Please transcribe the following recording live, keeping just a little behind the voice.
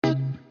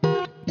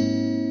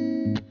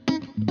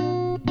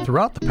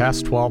Throughout the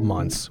past 12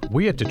 months,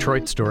 we at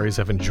Detroit Stories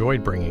have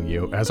enjoyed bringing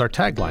you, as our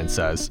tagline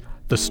says,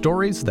 the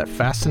stories that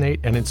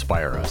fascinate and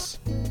inspire us.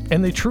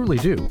 And they truly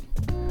do.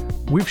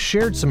 We've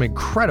shared some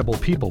incredible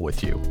people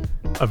with you.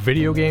 A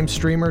video game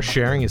streamer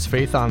sharing his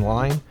faith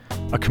online,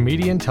 a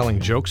comedian telling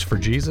jokes for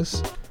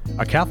Jesus,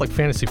 a Catholic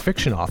fantasy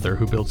fiction author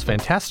who builds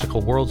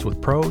fantastical worlds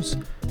with prose,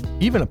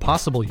 even a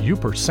possible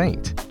Yooper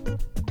saint.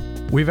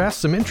 We've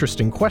asked some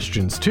interesting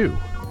questions too.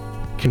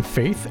 Can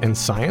faith and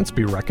science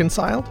be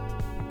reconciled?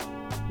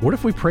 What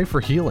if we pray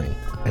for healing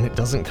and it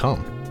doesn't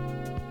come?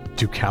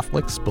 Do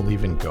Catholics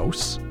believe in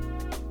ghosts?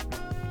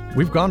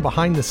 We've gone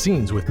behind the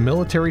scenes with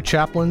military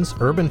chaplains,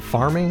 urban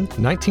farming,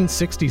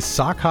 1960s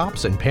sock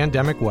hops, and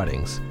pandemic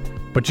weddings.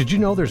 But did you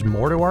know there's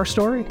more to our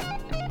story?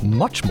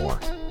 Much more.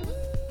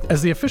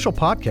 As the official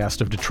podcast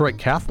of Detroit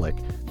Catholic,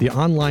 the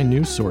online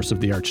news source of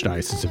the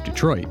Archdiocese of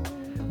Detroit,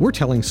 we're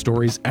telling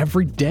stories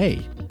every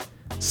day.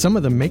 Some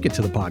of them make it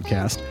to the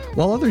podcast,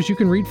 while others you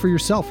can read for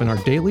yourself in our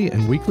daily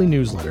and weekly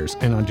newsletters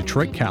and on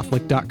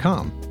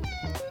DetroitCatholic.com.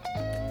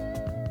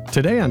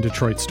 Today on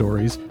Detroit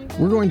Stories,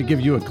 we're going to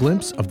give you a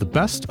glimpse of the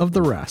best of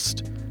the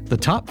rest, the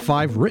top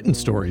 5 written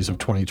stories of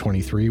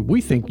 2023 we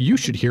think you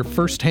should hear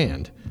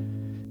firsthand.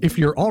 If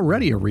you're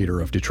already a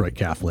reader of Detroit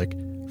Catholic,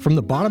 from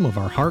the bottom of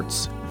our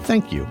hearts,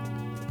 thank you.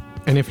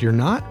 And if you're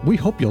not, we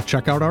hope you'll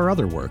check out our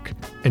other work,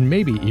 and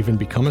maybe even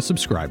become a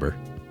subscriber.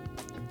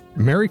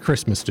 Merry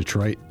Christmas,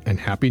 Detroit, and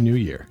Happy New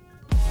Year.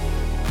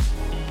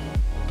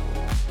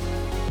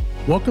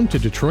 Welcome to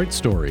Detroit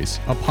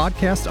Stories, a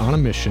podcast on a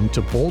mission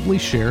to boldly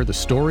share the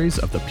stories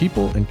of the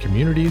people and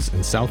communities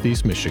in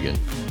Southeast Michigan.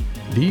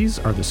 These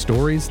are the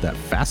stories that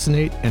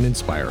fascinate and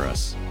inspire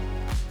us.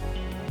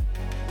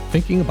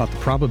 Thinking about the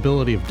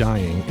probability of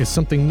dying is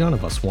something none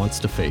of us wants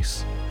to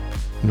face.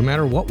 No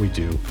matter what we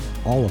do,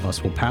 all of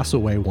us will pass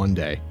away one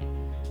day.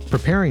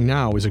 Preparing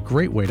now is a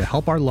great way to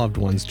help our loved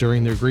ones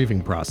during their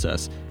grieving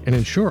process and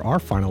ensure our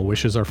final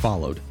wishes are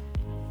followed.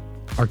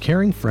 Our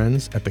caring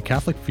friends at the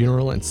Catholic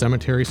Funeral and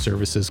Cemetery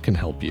Services can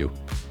help you.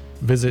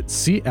 Visit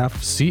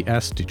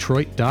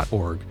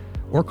cfcsdetroit.org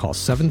or call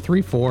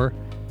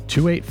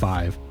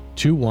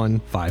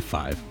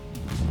 734-285-2155.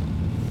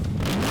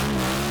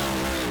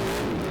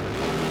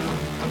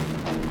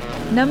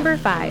 Number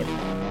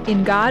 5.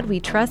 In God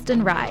We Trust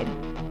and Ride.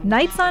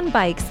 Knights on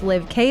Bikes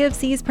live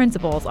KFC's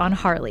principles on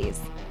Harleys.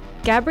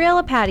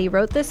 Gabriella Patti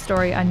wrote this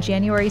story on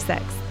January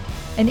 6th.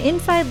 An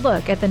inside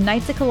look at the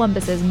Knights of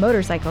Columbus's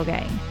motorcycle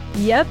gang.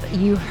 Yep,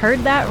 you heard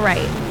that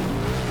right.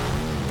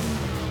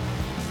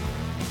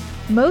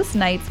 Most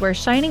knights wear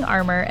shining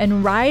armor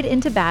and ride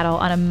into battle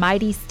on a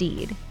mighty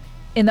steed.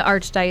 In the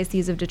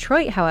Archdiocese of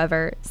Detroit,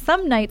 however,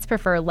 some knights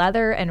prefer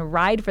leather and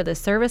ride for the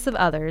service of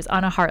others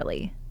on a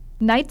Harley.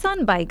 Knights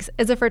on Bikes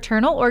is a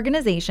fraternal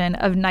organization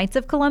of Knights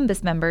of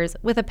Columbus members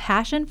with a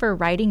passion for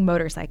riding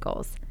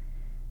motorcycles.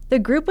 The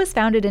group was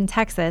founded in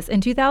Texas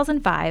in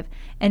 2005,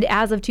 and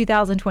as of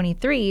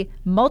 2023,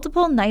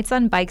 multiple Knights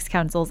on Bikes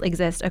councils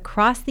exist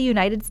across the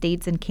United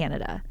States and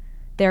Canada.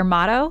 Their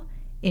motto,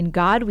 In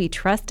God We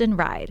Trust and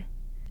Ride.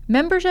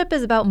 Membership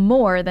is about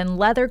more than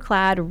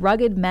leather-clad,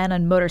 rugged men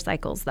on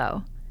motorcycles,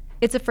 though.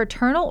 It's a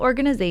fraternal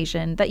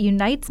organization that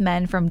unites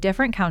men from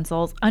different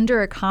councils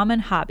under a common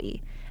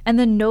hobby and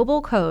the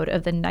noble code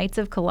of the Knights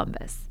of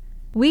Columbus.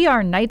 We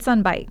are Knights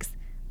on Bikes,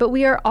 but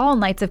we are all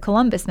Knights of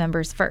Columbus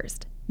members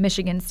first.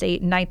 Michigan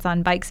State Knights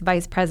on Bikes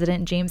Vice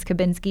President James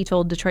Kabinski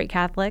told Detroit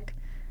Catholic.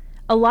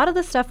 A lot of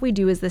the stuff we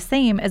do is the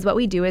same as what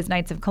we do as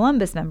Knights of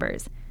Columbus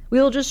members.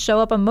 We will just show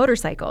up on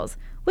motorcycles,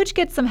 which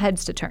gets some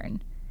heads to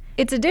turn.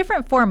 It's a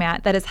different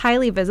format that is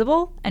highly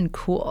visible and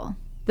cool.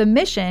 The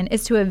mission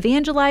is to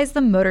evangelize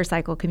the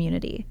motorcycle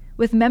community,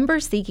 with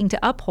members seeking to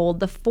uphold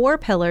the 4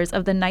 pillars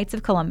of the Knights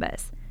of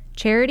Columbus: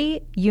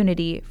 charity,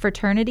 unity,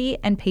 fraternity,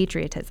 and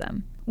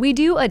patriotism. We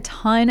do a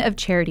ton of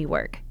charity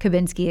work,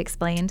 Kabinski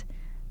explained.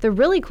 The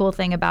really cool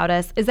thing about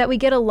us is that we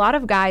get a lot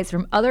of guys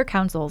from other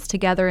councils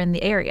together in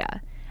the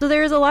area, so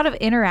there is a lot of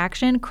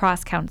interaction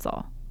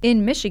cross-council.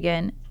 In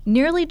Michigan,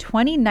 nearly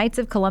 20 Knights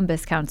of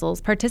Columbus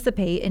councils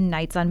participate in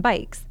Knights on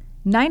Bikes,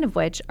 9 of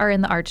which are in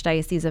the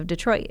Archdiocese of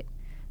Detroit.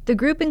 The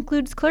group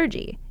includes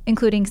clergy,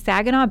 including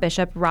Saginaw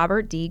Bishop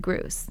Robert D.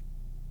 Gruss.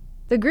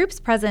 The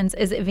group's presence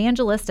is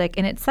evangelistic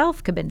in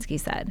itself, Kabinski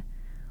said.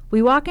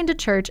 We walk into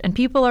church and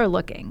people are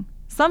looking.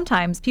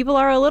 Sometimes people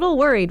are a little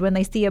worried when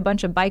they see a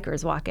bunch of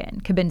bikers walk in,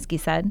 Kabinski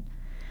said.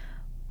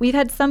 We've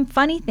had some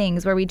funny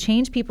things where we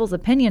change people's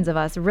opinions of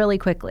us really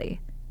quickly.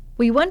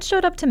 We once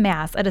showed up to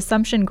Mass at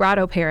Assumption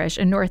Grotto Parish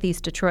in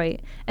Northeast Detroit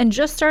and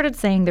just started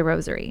saying the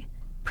rosary.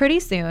 Pretty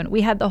soon,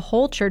 we had the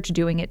whole church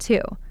doing it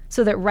too,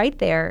 so that right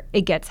there,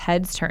 it gets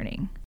heads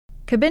turning.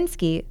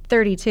 Kabinski,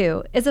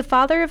 32, is a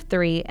father of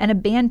 3 and a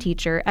band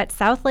teacher at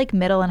South Lake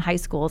Middle and High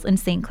Schools in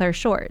St. Clair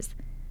Shores.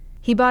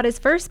 He bought his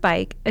first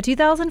bike, a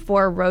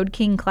 2004 Road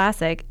King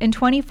Classic, in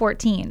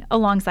 2014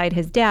 alongside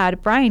his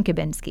dad, Brian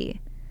Kabinski.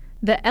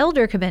 The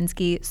elder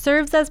Kabinski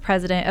serves as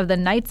president of the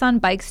Knights on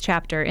Bikes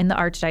chapter in the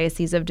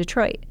Archdiocese of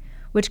Detroit,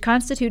 which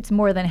constitutes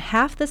more than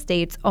half the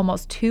state's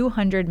almost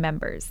 200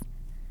 members.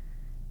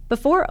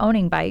 Before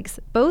owning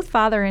bikes, both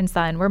father and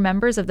son were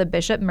members of the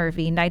Bishop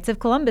Murphy Knights of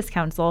Columbus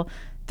Council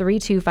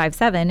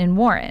 3257 in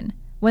Warren,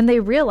 when they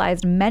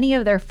realized many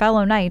of their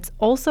fellow knights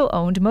also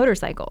owned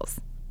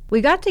motorcycles.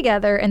 We got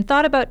together and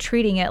thought about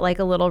treating it like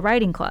a little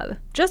riding club,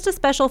 just a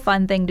special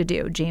fun thing to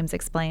do, James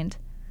explained.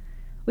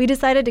 We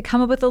decided to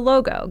come up with a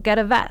logo, get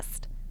a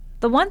vest.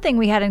 The one thing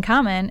we had in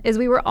common is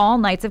we were all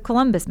Knights of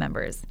Columbus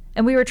members,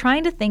 and we were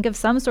trying to think of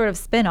some sort of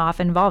spin-off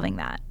involving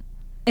that.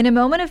 In a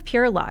moment of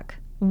pure luck,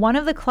 one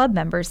of the club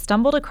members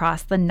stumbled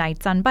across the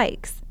Knights on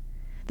Bikes.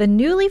 The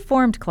newly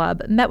formed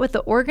club met with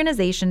the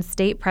organization's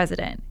state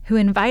president, who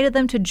invited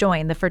them to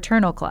join the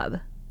fraternal club.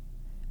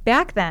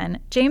 Back then,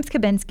 James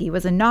Kabinski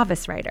was a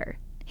novice rider.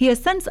 He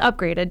has since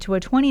upgraded to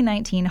a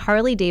 2019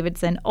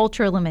 Harley-Davidson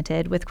Ultra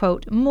Limited with,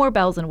 quote, more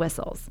bells and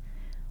whistles.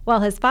 While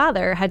his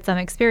father had some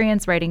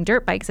experience riding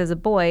dirt bikes as a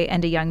boy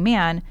and a young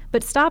man,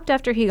 but stopped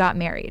after he got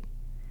married.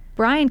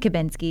 Brian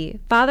Kabinski,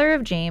 father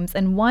of James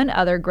and one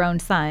other grown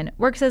son,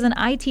 works as an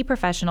IT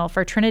professional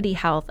for Trinity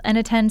Health and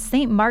attends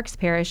St. Mark's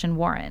Parish in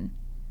Warren.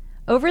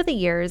 Over the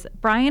years,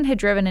 Brian had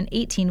driven an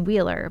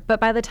 18-wheeler, but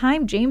by the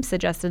time James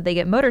suggested they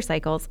get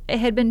motorcycles, it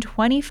had been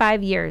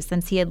 25 years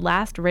since he had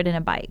last ridden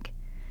a bike.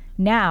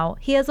 Now,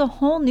 he has a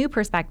whole new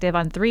perspective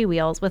on three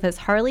wheels with his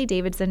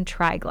Harley-Davidson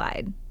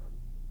Tri-Glide.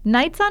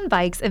 Knights on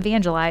Bikes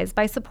evangelize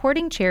by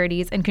supporting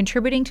charities and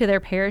contributing to their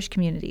parish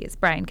communities,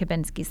 Brian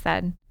Kabinski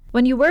said.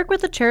 When you work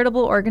with a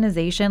charitable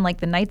organization like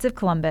the Knights of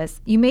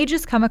Columbus, you may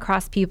just come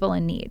across people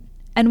in need.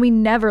 And we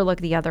never look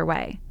the other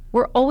way.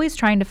 We're always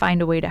trying to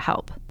find a way to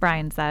help,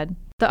 Brian said.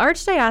 The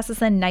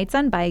Archdiocesan Knights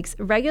on Bikes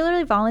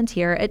regularly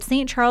volunteer at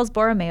St. Charles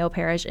Borromeo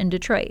Parish in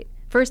Detroit,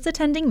 first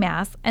attending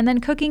Mass and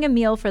then cooking a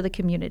meal for the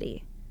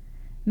community.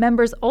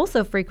 Members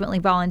also frequently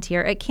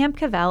volunteer at Camp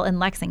Cavell in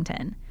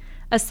Lexington,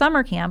 a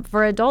summer camp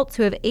for adults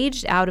who have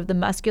aged out of the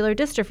Muscular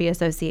Dystrophy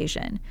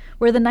Association,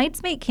 where the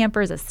Knights make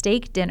campers a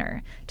steak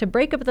dinner to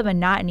break up the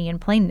monotony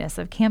and plainness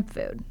of camp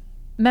food.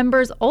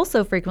 Members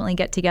also frequently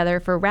get together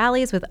for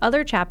rallies with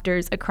other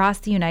chapters across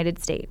the United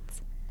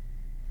States.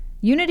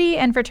 Unity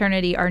and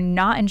fraternity are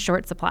not in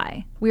short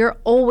supply. We are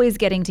always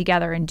getting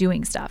together and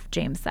doing stuff,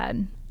 James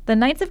said. The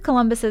Knights of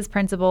Columbus's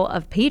principle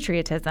of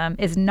patriotism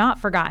is not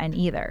forgotten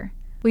either.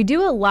 We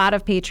do a lot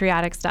of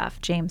patriotic stuff,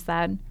 James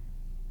said.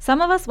 Some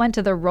of us went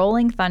to the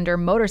Rolling Thunder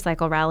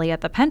motorcycle rally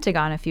at the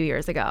Pentagon a few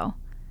years ago.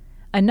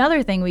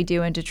 Another thing we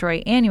do in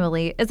Detroit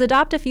annually is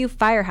adopt a few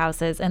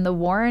firehouses in the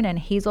Warren and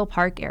Hazel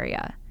Park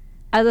area.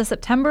 As a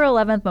September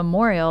 11th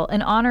memorial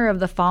in honor of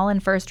the fallen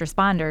first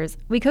responders,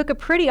 we cook a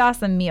pretty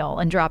awesome meal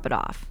and drop it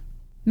off.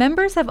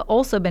 Members have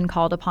also been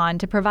called upon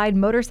to provide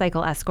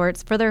motorcycle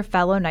escorts for their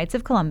fellow Knights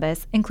of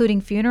Columbus,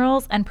 including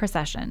funerals and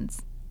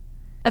processions.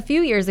 A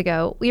few years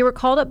ago, we were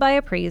called up by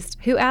a priest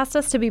who asked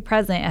us to be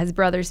present at his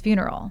brother's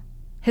funeral.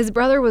 His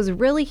brother was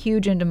really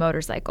huge into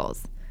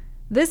motorcycles.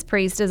 This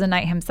priest is a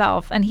knight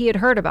himself, and he had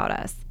heard about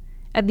us.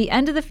 At the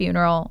end of the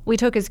funeral, we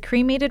took his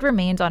cremated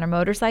remains on a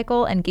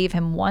motorcycle and gave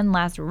him one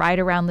last ride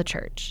around the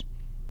church.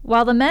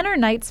 While the men are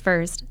knights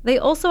first, they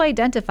also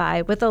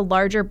identify with a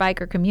larger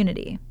biker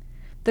community.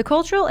 The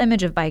cultural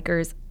image of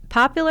bikers,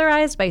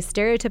 popularized by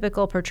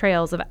stereotypical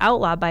portrayals of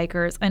outlaw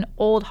bikers in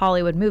old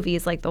Hollywood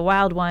movies like The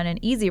Wild One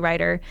and Easy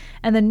Rider,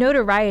 and the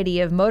notoriety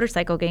of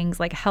motorcycle gangs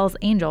like Hell's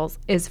Angels,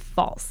 is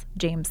false,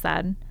 James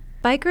said.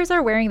 Bikers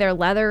are wearing their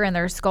leather and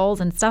their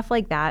skulls and stuff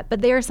like that,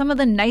 but they are some of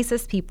the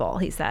nicest people,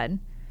 he said.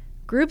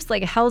 Groups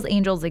like Hell's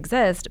Angels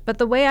exist, but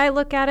the way I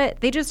look at it,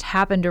 they just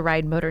happen to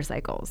ride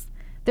motorcycles.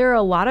 There are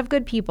a lot of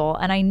good people,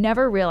 and I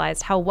never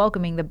realized how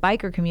welcoming the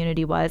biker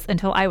community was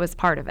until I was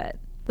part of it.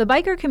 The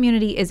biker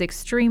community is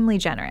extremely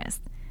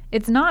generous.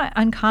 It's not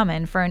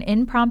uncommon for an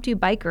impromptu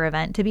biker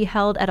event to be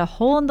held at a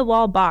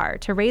hole-in-the-wall bar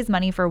to raise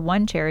money for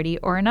one charity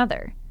or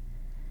another.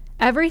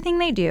 Everything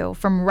they do,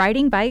 from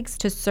riding bikes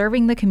to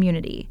serving the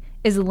community,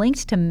 is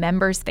linked to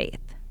members' faith.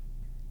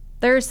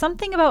 There is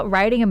something about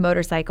riding a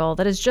motorcycle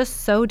that is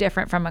just so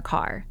different from a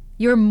car.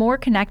 You're more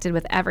connected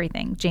with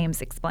everything,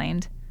 James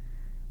explained.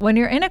 When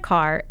you're in a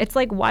car, it's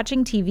like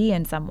watching TV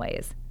in some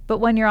ways, but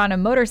when you're on a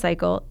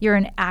motorcycle, you're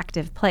an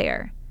active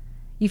player.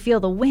 You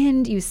feel the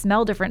wind, you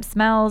smell different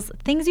smells,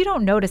 things you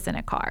don't notice in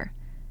a car.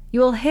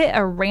 You will hit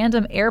a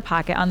random air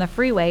pocket on the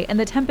freeway and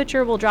the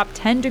temperature will drop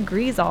 10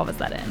 degrees all of a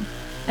sudden,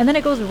 and then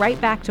it goes right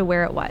back to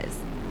where it was.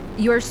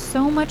 You are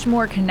so much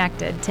more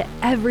connected to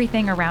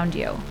everything around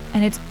you,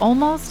 and it's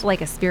almost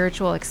like a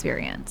spiritual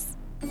experience.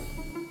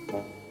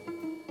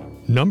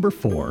 Number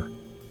 4.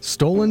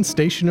 Stolen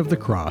Station of the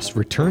Cross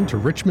returned to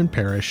Richmond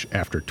Parish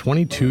after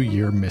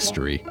 22-year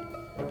mystery.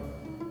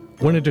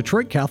 When a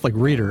Detroit Catholic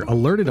reader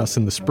alerted us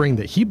in the spring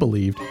that he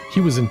believed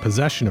he was in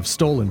possession of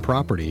stolen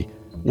property,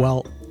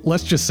 well,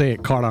 let's just say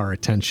it caught our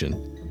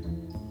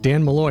attention.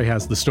 Dan Malloy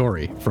has the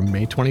story from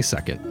May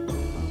 22nd.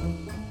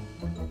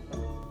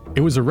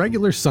 It was a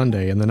regular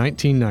Sunday in the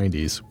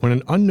 1990s when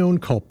an unknown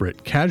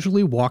culprit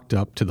casually walked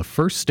up to the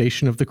first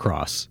station of the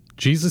cross,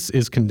 Jesus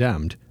is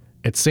Condemned,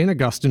 at St.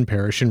 Augustine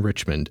Parish in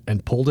Richmond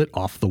and pulled it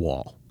off the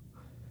wall.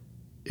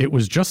 It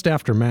was just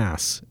after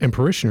Mass, and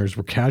parishioners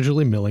were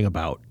casually milling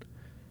about.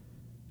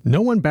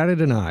 No one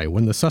batted an eye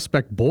when the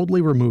suspect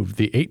boldly removed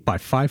the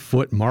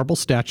 8-by-5-foot marble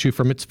statue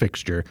from its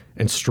fixture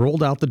and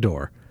strolled out the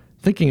door,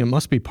 thinking it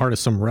must be part of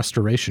some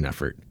restoration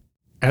effort.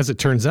 As it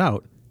turns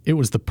out, it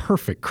was the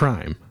perfect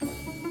crime.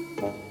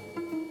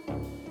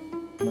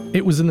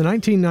 It was in the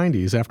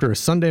 1990s after a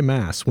Sunday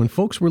Mass when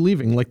folks were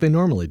leaving like they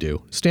normally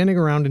do, standing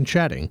around and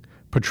chatting.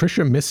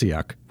 Patricia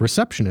Misiak,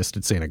 receptionist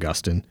at St.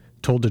 Augustine,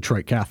 told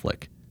Detroit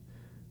Catholic.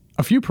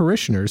 A few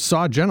parishioners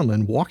saw a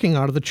gentleman walking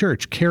out of the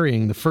church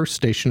carrying the first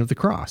Station of the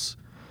Cross.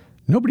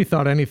 Nobody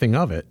thought anything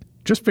of it,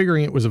 just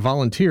figuring it was a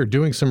volunteer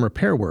doing some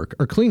repair work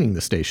or cleaning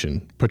the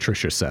station,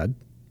 Patricia said.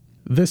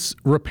 This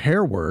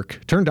repair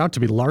work turned out to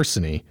be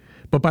larceny,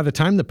 but by the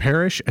time the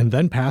parish and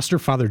then pastor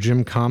Father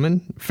Jim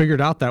Common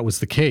figured out that was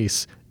the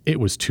case, it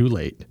was too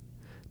late.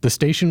 The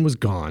station was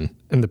gone,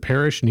 and the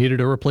parish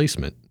needed a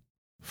replacement.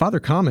 Father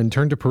Common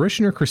turned to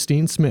parishioner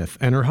Christine Smith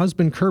and her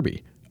husband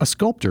Kirby, a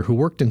sculptor who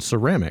worked in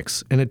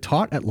ceramics and had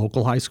taught at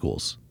local high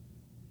schools.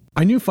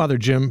 I knew Father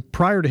Jim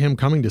prior to him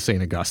coming to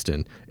St.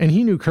 Augustine, and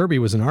he knew Kirby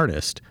was an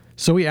artist,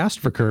 so he asked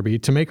for Kirby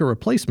to make a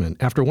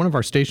replacement after one of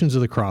our Stations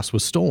of the Cross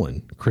was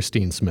stolen,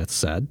 Christine Smith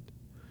said.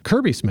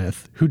 Kirby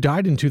Smith, who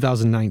died in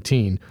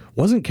 2019,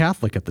 wasn't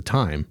Catholic at the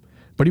time,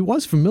 but he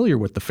was familiar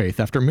with the faith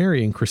after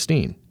marrying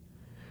Christine.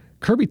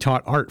 Kirby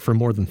taught art for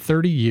more than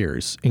 30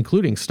 years,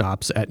 including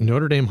stops at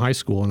Notre Dame High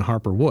School in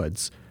Harper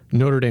Woods,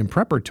 Notre Dame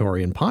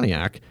Preparatory in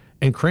Pontiac,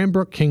 and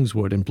Cranbrook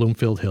Kingswood in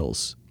Bloomfield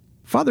Hills.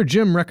 Father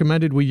Jim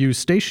recommended we use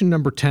Station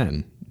number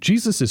 10,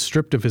 Jesus is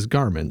stripped of his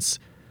garments,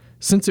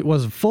 since it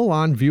was a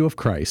full-on view of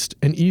Christ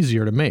and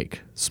easier to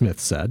make, Smith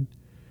said.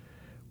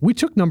 We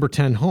took number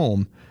 10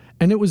 home,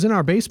 and it was in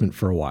our basement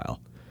for a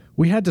while.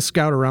 We had to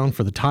scout around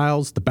for the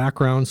tiles, the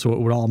background, so it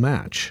would all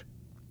match.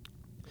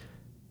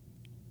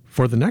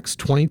 For the next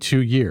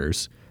 22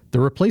 years, the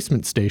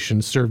replacement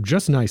station served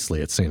just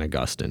nicely at St.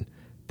 Augustine,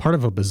 part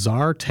of a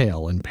bizarre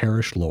tale in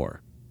parish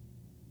lore.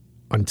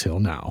 Until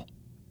now.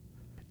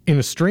 In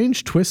a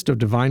strange twist of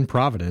divine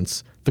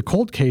providence, the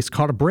cold case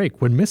caught a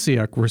break when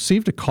Misiak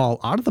received a call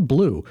out of the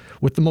blue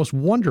with the most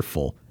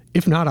wonderful,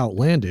 if not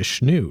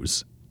outlandish,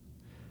 news.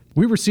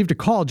 We received a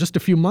call just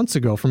a few months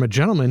ago from a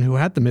gentleman who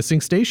had the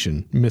missing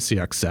station,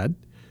 Misiak said.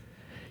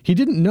 He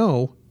didn't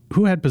know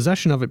who had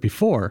possession of it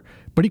before,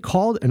 but he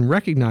called and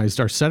recognized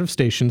our set of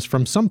stations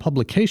from some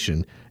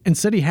publication and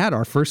said he had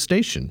our first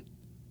station.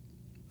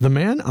 The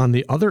man on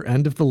the other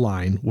end of the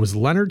line was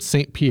Leonard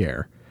St.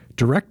 Pierre,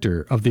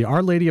 director of the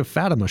Our Lady of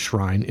Fatima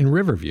Shrine in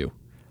Riverview.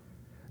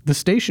 The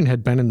station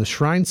had been in the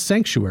shrine's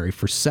sanctuary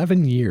for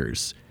 7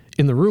 years,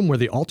 in the room where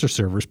the altar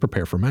servers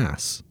prepare for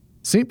Mass.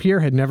 St. Pierre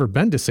had never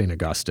been to St.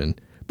 Augustine,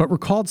 but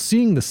recalled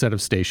seeing the set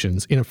of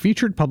stations in a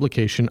featured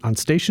publication on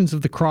Stations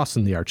of the Cross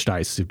in the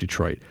Archdiocese of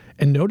Detroit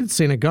and noted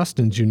St.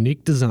 Augustine's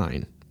unique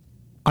design.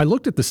 I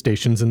looked at the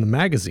stations in the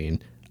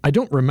magazine. I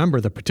don't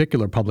remember the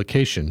particular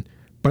publication,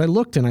 but I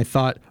looked and I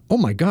thought, oh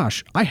my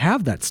gosh, I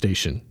have that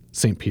station,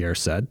 St. Pierre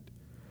said.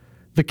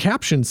 The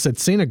caption said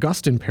St.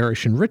 Augustine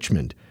Parish in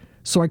Richmond,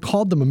 so I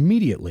called them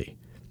immediately.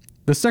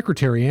 The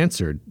secretary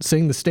answered,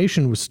 saying the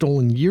station was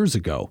stolen years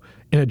ago,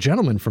 and a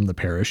gentleman from the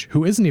parish,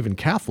 who isn't even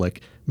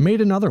Catholic, made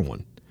another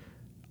one.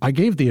 I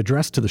gave the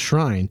address to the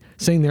shrine,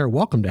 saying they are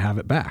welcome to have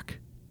it back.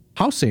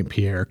 How St.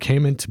 Pierre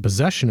came into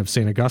possession of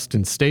St.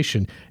 Augustine's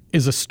station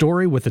is a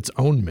story with its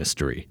own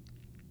mystery.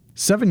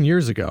 7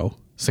 years ago,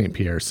 St.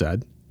 Pierre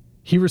said,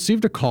 he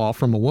received a call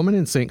from a woman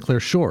in St. Clair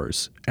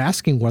Shores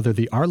asking whether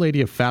the Our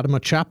Lady of Fatima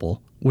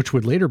Chapel, which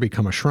would later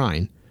become a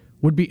shrine,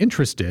 would be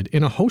interested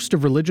in a host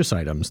of religious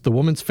items the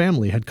woman's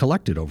family had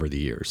collected over the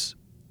years.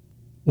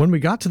 When we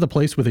got to the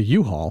place with a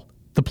U-Haul,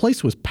 the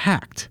place was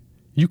packed.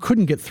 You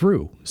couldn't get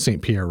through,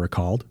 St. Pierre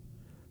recalled.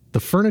 The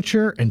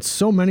furniture and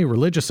so many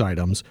religious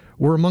items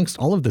were amongst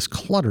all of this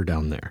clutter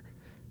down there.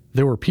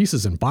 There were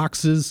pieces in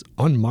boxes,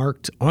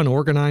 unmarked,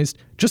 unorganized,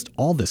 just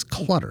all this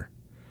clutter.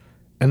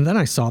 And then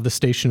I saw the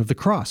Station of the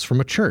Cross from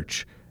a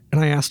church,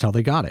 and I asked how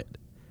they got it.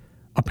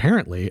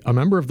 Apparently, a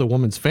member of the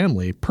woman's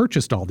family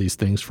purchased all these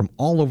things from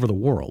all over the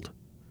world.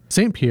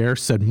 St. Pierre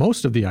said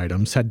most of the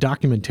items had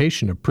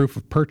documentation of proof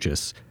of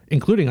purchase,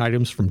 including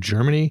items from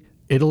Germany,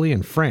 Italy,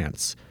 and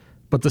France,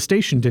 but the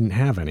station didn't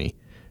have any,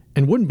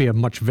 and wouldn't be of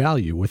much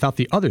value without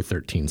the other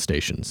 13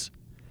 stations.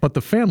 But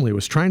the family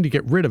was trying to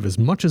get rid of as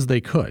much as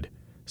they could,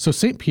 so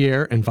St.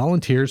 Pierre and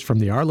volunteers from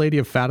the Our Lady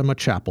of Fatima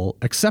Chapel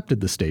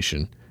accepted the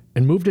station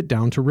and moved it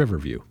down to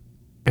Riverview.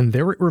 And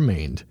there it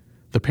remained,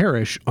 the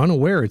parish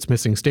unaware its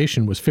missing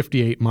station was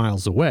 58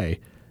 miles away,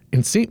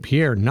 and St.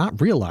 Pierre not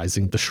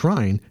realizing the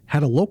shrine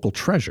had a local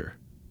treasure.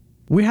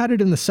 We had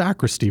it in the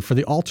sacristy for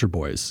the altar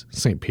boys,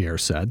 St. Pierre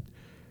said.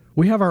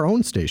 We have our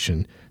own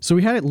station, so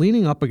we had it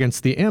leaning up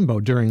against the ambo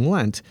during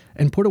Lent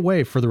and put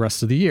away for the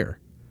rest of the year.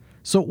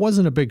 So it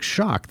wasn't a big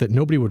shock that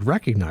nobody would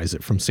recognize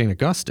it from St.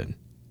 Augustine.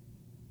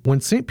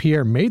 When St.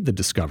 Pierre made the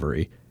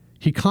discovery,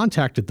 he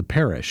contacted the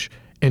parish,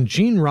 and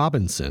Jean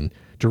Robinson,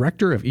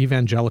 director of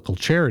Evangelical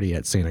Charity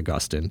at St.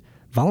 Augustine,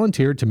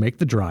 volunteered to make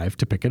the drive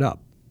to pick it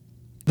up.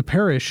 The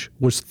parish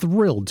was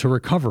thrilled to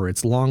recover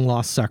its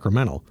long-lost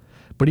sacramental,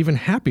 but even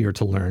happier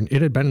to learn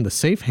it had been in the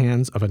safe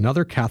hands of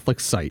another Catholic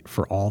site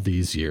for all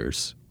these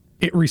years.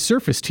 "It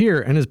resurfaced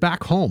here and is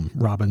back home,"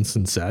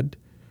 Robinson said.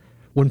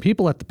 "When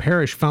people at the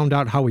parish found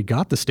out how we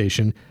got the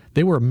station,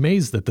 they were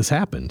amazed that this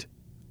happened."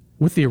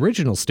 With the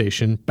original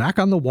station back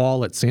on the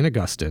wall at St.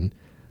 Augustine,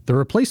 the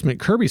replacement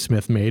Kirby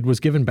Smith made was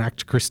given back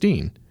to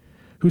Christine,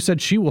 who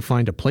said she will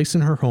find a place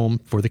in her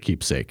home for the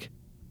keepsake.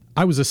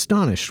 "I was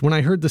astonished when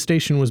I heard the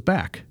station was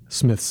back,"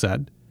 Smith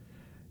said.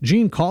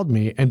 "Jean called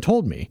me and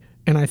told me,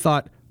 and I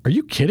thought, are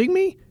you kidding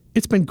me?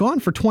 It's been gone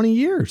for 20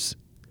 years.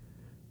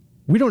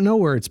 We don't know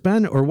where it's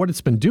been or what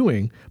it's been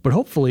doing, but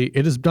hopefully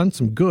it has done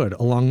some good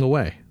along the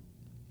way."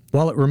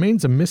 While it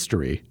remains a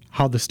mystery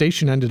how the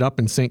station ended up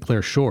in St.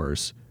 Clair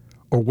Shores,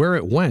 or where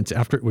it went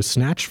after it was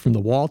snatched from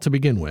the wall to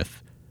begin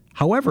with,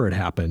 however it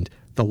happened,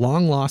 the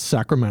long-lost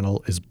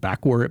Sacramental is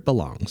back where it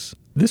belongs.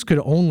 "This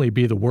could only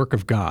be the work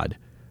of God.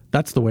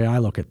 That's the way I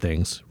look at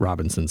things,"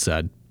 Robinson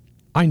said.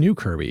 "I knew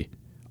Kirby.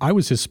 I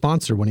was his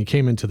sponsor when he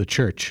came into the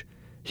church.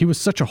 He was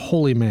such a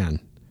holy man.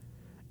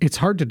 It's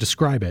hard to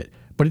describe it,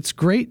 but it's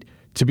great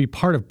to be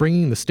part of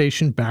bringing the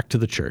station back to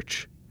the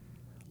church.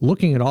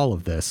 Looking at all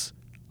of this,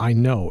 I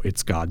know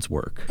it's God's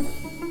work."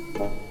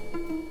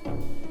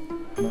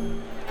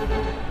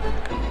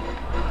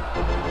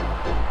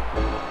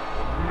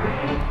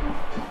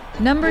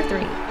 Number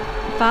 3,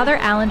 Father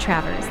Alan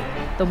Travers,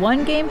 the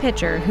one-game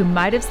pitcher who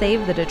might have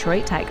saved the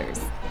Detroit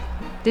Tigers.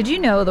 Did you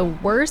know the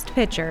worst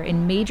pitcher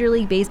in Major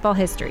League Baseball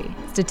history,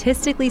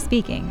 statistically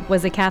speaking,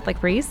 was a Catholic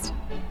priest?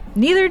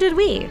 Neither did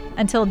we,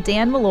 until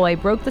Dan Malloy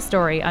broke the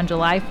story on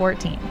July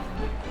 14th.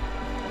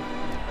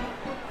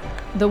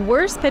 The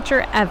worst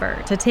pitcher ever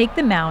to take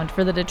the mound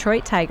for the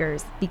Detroit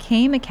Tigers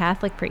became a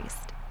Catholic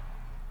priest.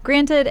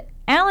 Granted,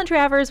 Alan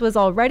Travers was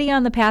already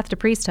on the path to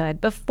priesthood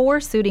before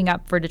suiting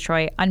up for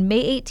Detroit on May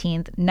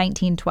 18,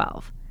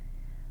 1912.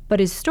 But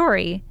his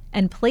story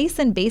and place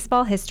in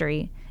baseball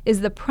history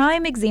is the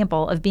prime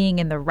example of being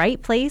in the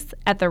right place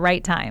at the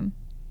right time,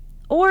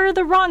 or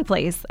the wrong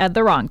place at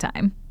the wrong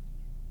time.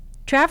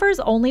 Travers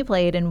only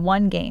played in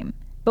one game,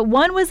 but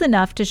one was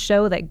enough to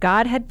show that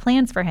God had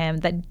plans for him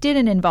that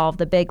didn't involve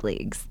the big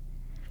leagues.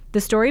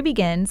 The story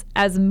begins,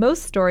 as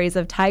most stories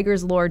of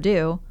Tigers lore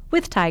do,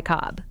 with Ty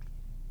Cobb.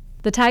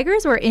 The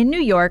Tigers were in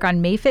New York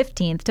on May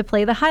 15th to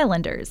play the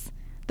Highlanders,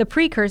 the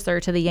precursor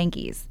to the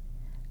Yankees.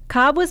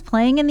 Cobb was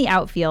playing in the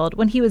outfield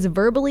when he was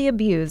verbally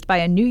abused by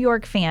a New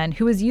York fan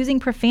who was using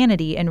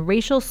profanity and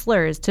racial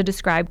slurs to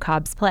describe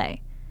Cobb's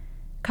play.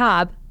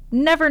 Cobb,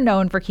 never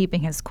known for keeping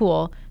his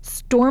cool,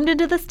 stormed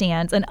into the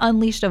stands and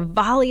unleashed a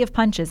volley of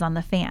punches on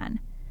the fan.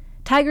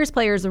 Tigers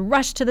players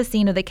rushed to the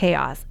scene of the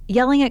chaos,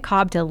 yelling at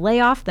Cobb to lay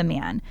off the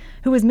man,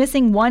 who was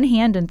missing one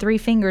hand and 3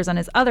 fingers on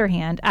his other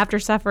hand after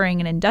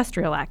suffering an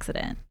industrial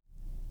accident.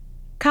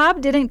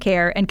 Cobb didn't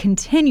care and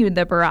continued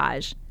the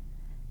barrage.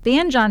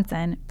 Van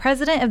Johnson,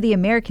 president of the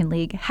American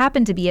League,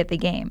 happened to be at the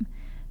game,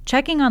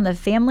 checking on the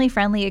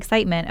family-friendly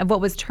excitement of what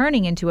was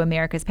turning into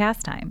America's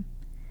pastime.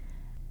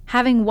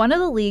 Having one of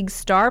the league's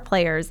star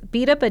players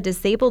beat up a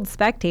disabled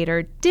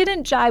spectator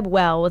didn't jibe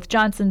well with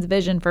Johnson's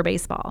vision for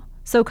baseball,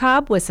 so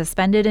Cobb was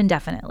suspended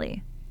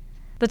indefinitely.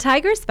 The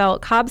Tigers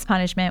felt Cobb's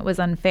punishment was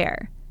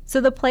unfair, so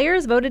the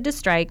players voted to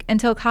strike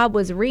until Cobb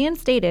was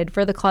reinstated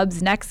for the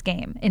club's next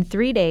game in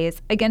 3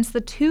 days against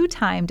the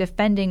 2-time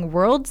defending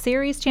World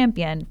Series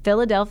champion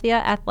Philadelphia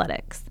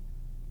Athletics.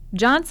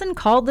 Johnson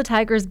called the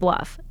Tigers'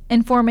 bluff,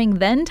 informing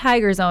then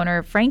Tigers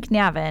owner Frank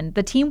Navin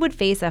the team would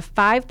face a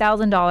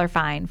 $5,000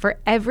 fine for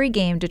every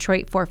game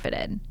Detroit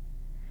forfeited.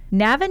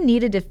 Navin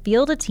needed to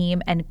field a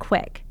team and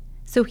quick,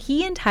 so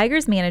he and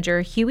Tigers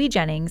manager Huey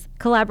Jennings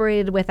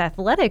collaborated with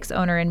Athletics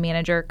owner and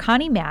manager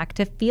Connie Mack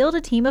to field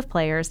a team of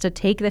players to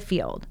take the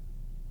field.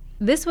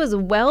 This was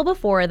well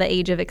before the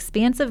age of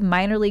expansive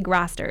minor league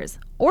rosters,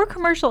 or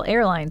commercial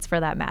airlines for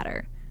that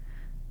matter.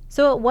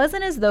 So it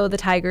wasn't as though the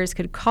Tigers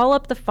could call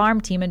up the farm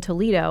team in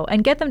Toledo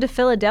and get them to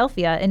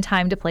Philadelphia in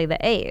time to play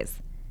the A's.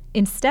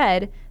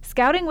 Instead,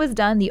 scouting was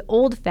done the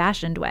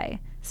old-fashioned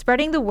way,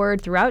 spreading the word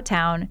throughout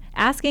town,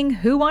 asking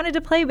who wanted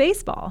to play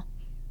baseball.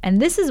 And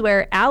this is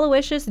where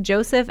Aloysius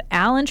Joseph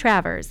Alan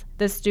Travers,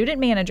 the student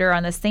manager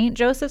on the St.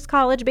 Joseph's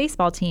College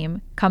baseball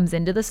team, comes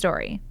into the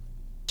story.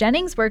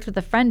 Jennings worked with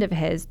a friend of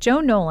his, Joe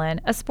Nolan,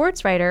 a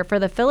sports writer for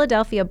the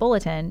Philadelphia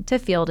Bulletin, to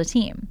field a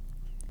team.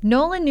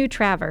 Nolan knew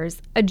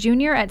Travers, a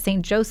junior at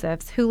St.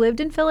 Joseph's who lived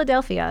in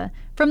Philadelphia,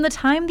 from the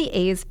time the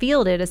A's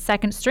fielded a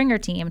second-stringer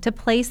team to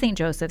play St.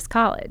 Joseph's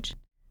College.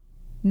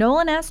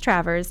 Nolan asked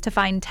Travers to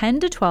find 10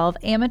 to 12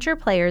 amateur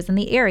players in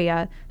the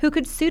area who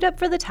could suit up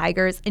for the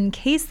Tigers in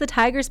case the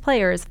Tigers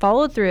players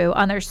followed through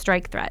on their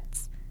strike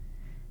threats.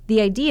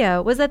 The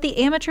idea was that the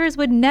amateurs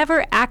would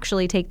never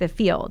actually take the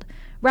field.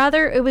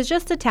 Rather, it was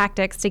just a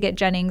tactics to get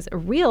Jennings'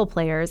 real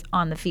players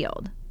on the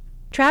field.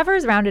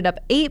 Travers rounded up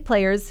 8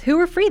 players who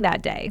were free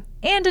that day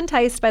and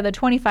enticed by the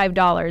 $25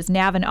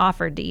 Navin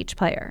offered to each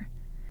player.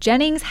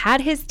 Jennings had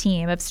his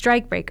team of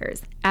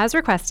strikebreakers, as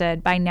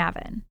requested by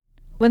Navin.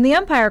 When the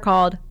umpire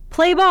called,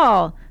 "Play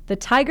ball," the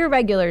Tiger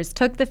regulars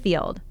took the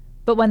field.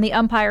 But when the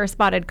umpire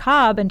spotted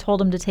Cobb and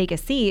told him to take a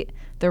seat,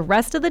 the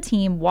rest of the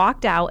team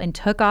walked out and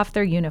took off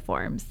their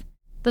uniforms.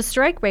 The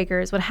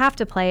strikebreakers would have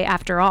to play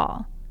after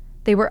all.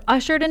 They were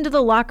ushered into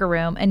the locker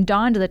room and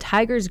donned the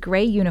Tigers'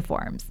 gray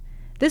uniforms.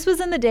 This was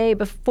in the day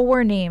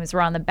before names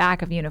were on the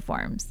back of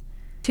uniforms.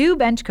 2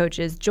 bench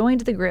coaches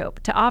joined the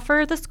group to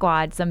offer the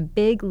squad some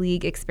big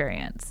league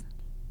experience.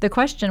 The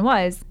question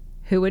was,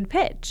 who would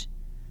pitch?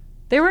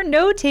 There were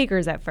no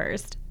takers at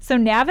first, so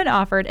Navin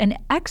offered an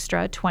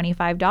extra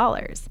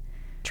 $25.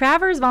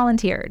 Travers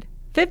volunteered.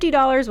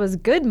 $50 was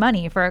good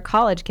money for a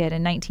college kid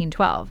in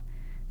 1912.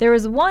 There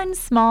was one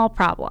small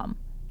problem.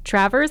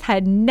 Travers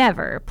had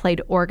never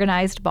played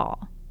organized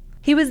ball.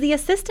 He was the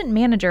assistant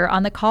manager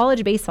on the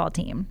college baseball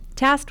team,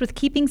 tasked with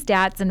keeping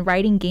stats and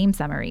writing game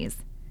summaries.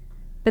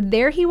 But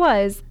there he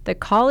was, the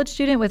college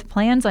student with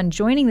plans on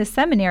joining the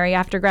seminary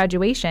after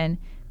graduation,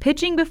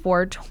 pitching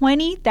before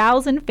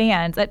 20,000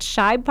 fans at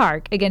Shibe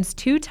Park against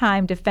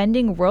 2-time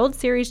defending World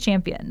Series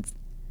champions.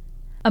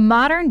 A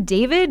modern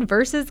David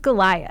versus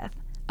Goliath,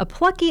 a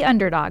plucky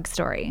underdog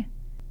story.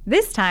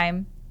 This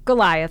time,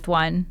 Goliath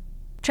won.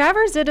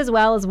 Travers did as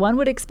well as one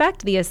would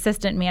expect the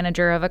assistant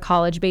manager of a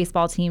college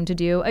baseball team to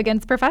do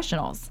against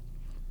professionals.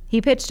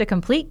 He pitched a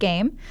complete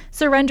game,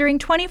 surrendering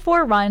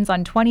 24 runs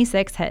on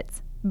 26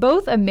 hits,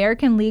 both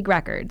American League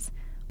records.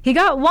 He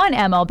got 1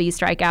 MLB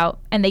strikeout,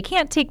 and they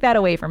can't take that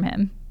away from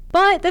him.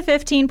 But the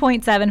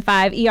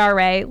 15.75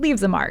 ERA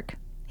leaves a mark.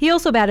 He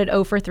also batted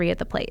 0 for 3 at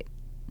the plate.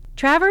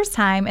 Travers'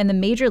 time in the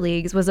major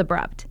leagues was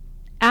abrupt.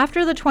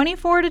 After the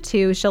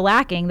 24-2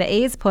 shellacking the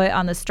A's put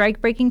on the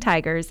strike-breaking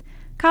Tigers,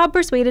 Cobb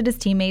persuaded his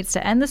teammates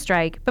to end the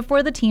strike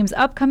before the team's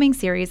upcoming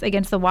series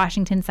against the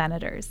Washington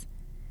Senators.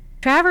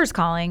 Travers'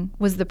 calling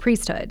was the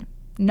priesthood,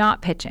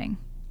 not pitching.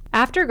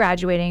 After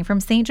graduating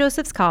from St.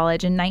 Joseph's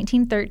College in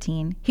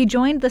 1913, he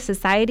joined the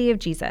Society of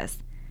Jesus,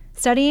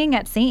 studying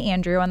at St.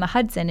 Andrew on the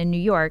Hudson in New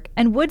York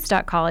and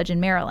Woodstock College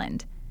in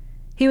Maryland.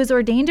 He was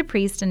ordained a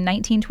priest in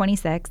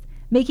 1926,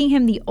 making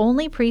him the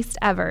only priest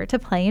ever to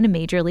play in a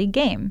major league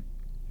game.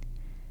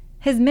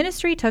 His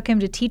ministry took him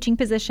to teaching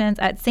positions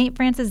at St.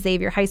 Francis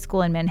Xavier High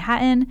School in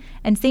Manhattan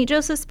and St.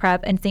 Joseph's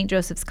Prep and St.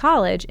 Joseph's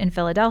College in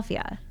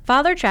Philadelphia.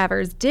 Father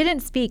Travers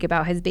didn't speak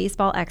about his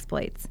baseball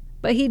exploits,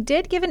 but he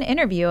did give an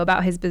interview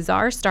about his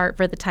bizarre start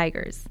for the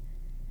Tigers.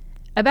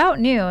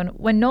 About noon,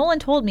 when Nolan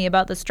told me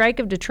about the strike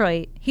of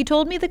Detroit, he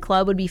told me the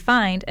club would be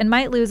fined and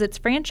might lose its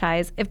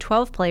franchise if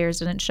 12 players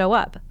didn't show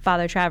up,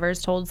 Father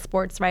Travers told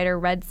sports writer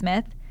Red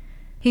Smith.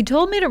 He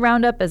told me to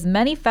round up as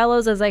many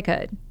fellows as I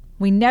could.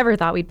 We never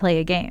thought we'd play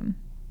a game.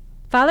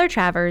 Father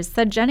Travers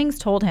said Jennings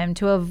told him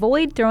to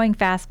avoid throwing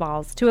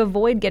fastballs to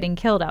avoid getting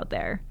killed out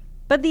there.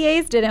 But the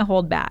A's didn't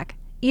hold back,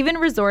 even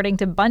resorting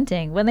to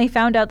bunting when they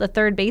found out the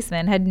third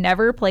baseman had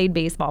never played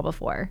baseball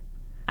before.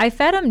 I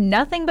fed him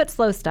nothing but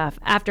slow stuff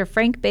after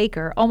Frank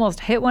Baker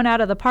almost hit one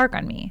out of the park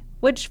on me,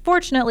 which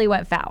fortunately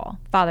went foul,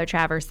 Father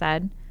Travers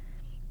said.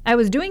 I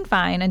was doing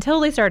fine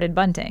until they started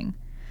bunting.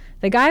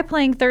 The guy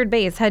playing third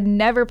base had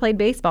never played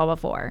baseball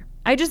before.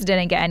 I just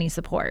didn't get any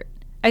support.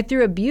 I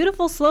threw a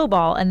beautiful slow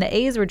ball and the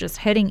A's were just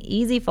hitting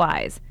easy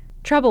flies.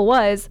 Trouble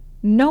was,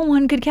 no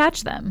one could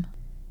catch them.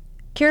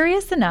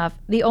 Curious enough,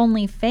 the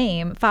only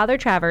fame Father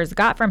Travers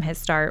got from his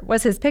start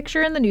was his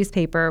picture in the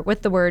newspaper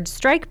with the word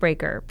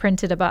strikebreaker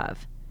printed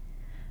above.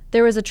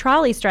 There was a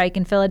trolley strike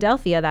in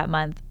Philadelphia that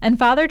month, and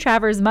Father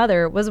Travers'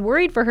 mother was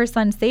worried for her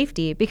son's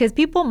safety because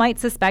people might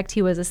suspect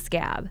he was a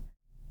scab.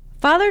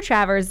 Father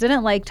Travers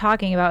didn't like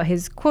talking about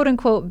his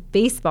quote-unquote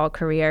baseball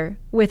career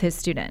with his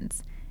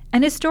students,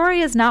 and his story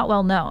is not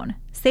well known,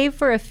 save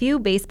for a few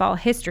baseball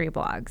history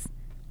blogs.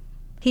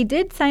 He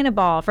did sign a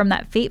ball from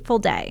that fateful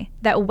day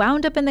that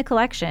wound up in the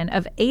collection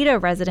of Ada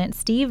resident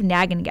Steve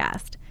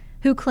Nagengast,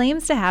 who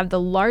claims to have the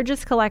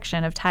largest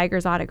collection of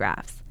Tigers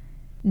autographs.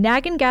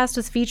 Nagengast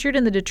was featured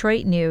in the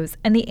Detroit News,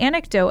 and the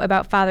anecdote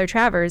about Father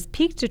Travers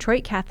piqued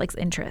Detroit Catholics'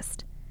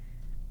 interest.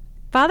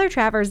 Father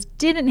Travers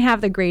didn't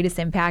have the greatest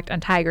impact on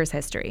Tigers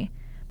history,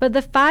 but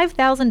the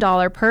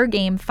 $5,000 per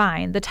game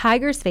fine the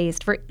Tigers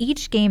faced for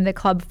each game the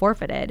club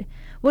forfeited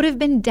would have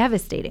been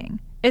devastating,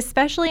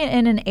 especially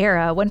in an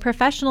era when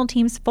professional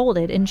teams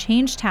folded and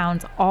changed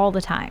towns all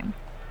the time.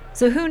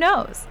 So who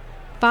knows?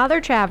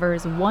 Father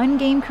Travers'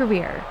 one-game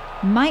career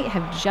might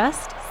have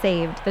just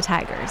saved the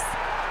Tigers.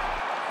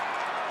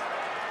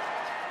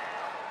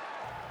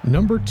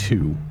 Number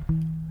 2.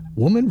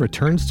 Woman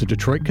returns to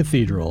Detroit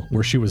Cathedral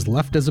where she was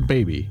left as a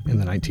baby in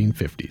the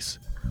 1950s.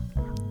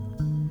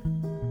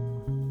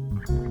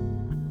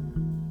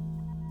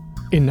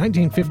 In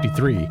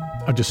 1953,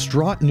 a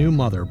distraught new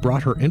mother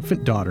brought her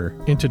infant daughter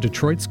into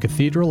Detroit's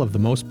Cathedral of the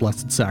Most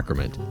Blessed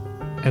Sacrament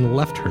and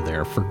left her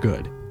there for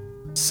good.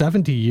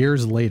 70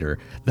 years later,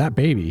 that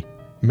baby,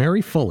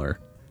 Mary Fuller,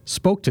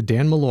 spoke to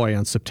Dan Malloy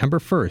on September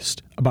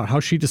 1st about how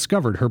she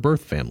discovered her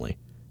birth family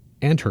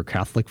and her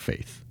Catholic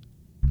faith.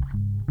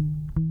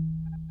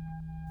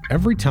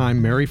 Every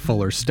time Mary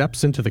Fuller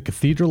steps into the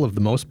Cathedral of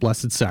the Most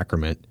Blessed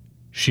Sacrament,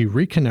 she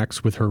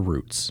reconnects with her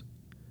roots.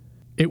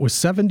 It was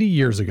 70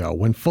 years ago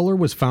when Fuller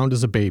was found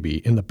as a baby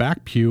in the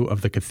back pew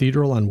of the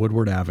cathedral on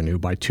Woodward Avenue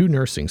by 2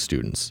 nursing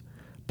students,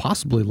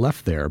 possibly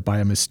left there by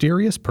a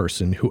mysterious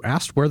person who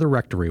asked where the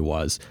rectory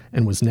was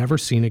and was never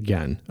seen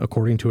again,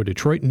 according to a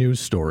Detroit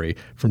News story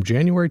from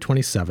January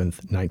 27,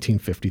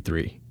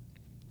 1953.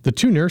 The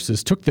two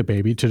nurses took the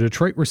baby to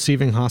Detroit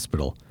Receiving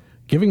Hospital,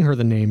 giving her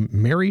the name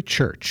Mary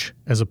Church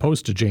as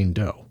opposed to Jane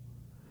Doe.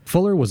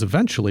 Fuller was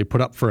eventually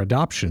put up for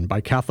adoption by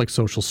Catholic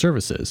Social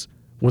Services,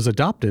 was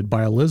adopted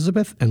by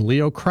Elizabeth and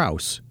Leo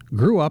Krause,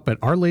 grew up at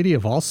Our Lady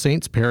of All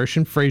Saints Parish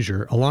in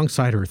Fraser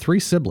alongside her 3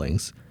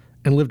 siblings,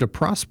 and lived a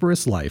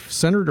prosperous life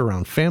centered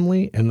around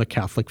family and the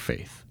Catholic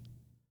faith.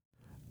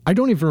 I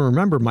don't even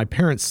remember my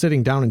parents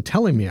sitting down and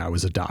telling me I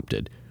was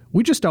adopted.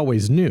 We just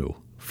always knew,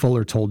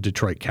 Fuller told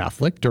Detroit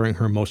Catholic during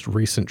her most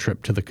recent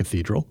trip to the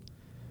cathedral.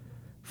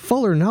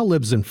 Fuller now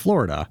lives in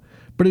Florida,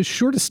 but is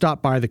sure to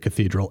stop by the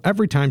cathedral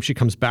every time she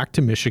comes back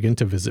to Michigan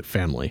to visit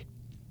family.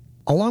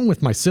 Along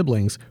with my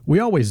siblings, we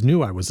always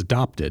knew I was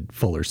adopted,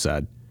 Fuller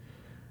said.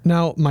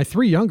 Now, my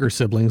 3 younger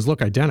siblings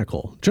look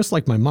identical, just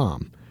like my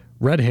mom.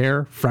 Red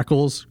hair,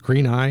 freckles,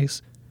 green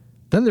eyes.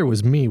 Then there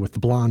was me with the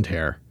blonde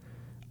hair.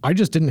 I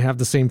just didn't have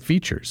the same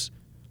features.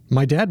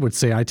 My dad would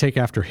say I take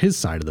after his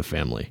side of the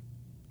family.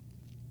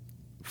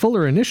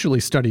 Fuller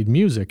initially studied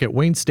music at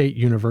Wayne State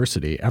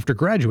University after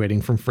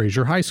graduating from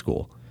Fraser High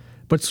School,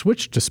 but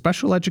switched to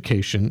special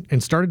education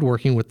and started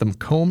working with the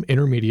Macomb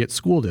Intermediate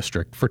School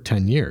District for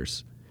 10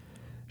 years.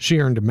 She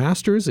earned a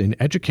master's in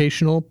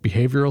educational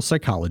behavioral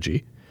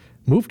psychology,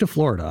 moved to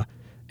Florida,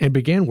 and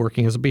began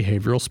working as a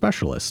behavioral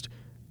specialist,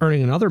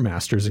 earning another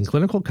master's in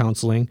clinical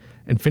counseling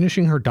and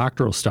finishing her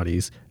doctoral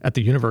studies at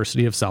the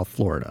University of South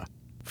Florida.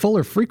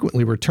 Fuller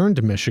frequently returned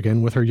to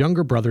Michigan with her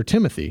younger brother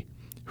Timothy,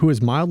 who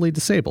is mildly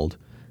disabled,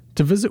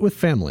 to visit with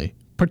family,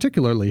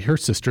 particularly her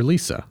sister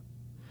Lisa.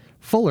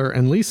 Fuller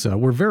and Lisa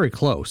were very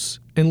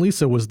close, and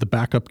Lisa was the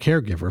backup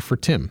caregiver for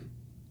Tim.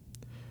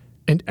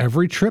 And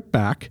every trip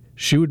back,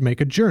 she would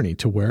make a journey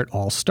to where it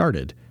all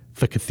started,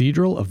 the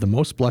Cathedral of the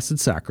Most Blessed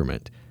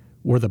Sacrament,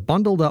 where the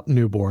bundled-up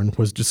newborn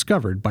was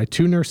discovered by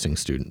 2 nursing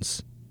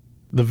students.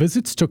 The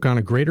visits took on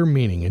a greater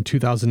meaning in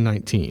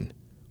 2019,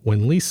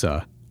 when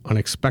Lisa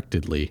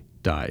unexpectedly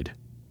died.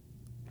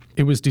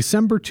 It was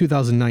December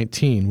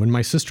 2019 when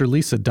my sister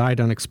Lisa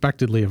died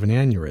unexpectedly of an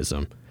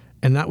aneurysm,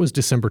 and that was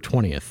December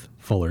 20th,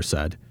 Fuller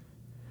said.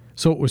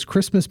 So it was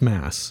Christmas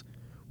Mass.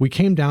 We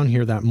came down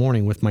here that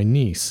morning with my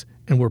niece,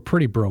 and were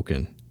pretty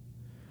broken.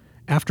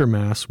 After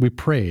Mass, we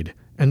prayed,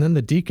 and then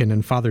the deacon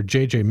and Father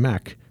J.J.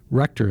 Meck,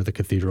 rector of the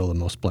Cathedral of the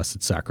Most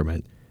Blessed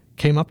Sacrament,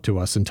 came up to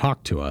us and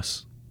talked to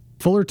us.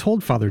 Fuller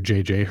told Father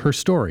J.J. her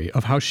story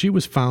of how she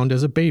was found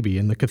as a baby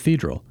in the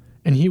cathedral,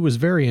 and he was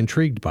very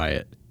intrigued by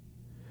it.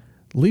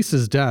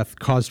 Lisa's death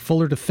caused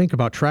Fuller to think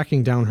about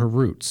tracking down her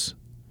roots.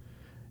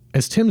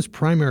 As Tim's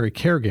primary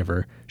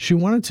caregiver, she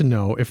wanted to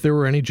know if there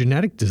were any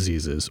genetic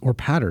diseases or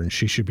patterns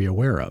she should be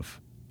aware of.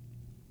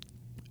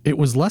 It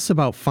was less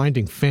about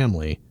finding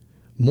family,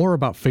 more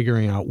about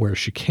figuring out where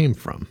she came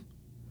from.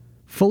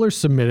 Fuller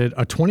submitted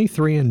a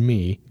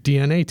 23andMe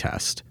DNA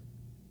test,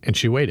 and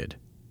she waited.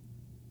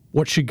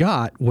 What she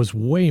got was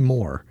way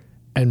more,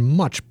 and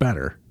much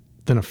better,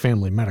 than a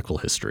family medical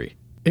history.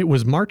 It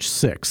was March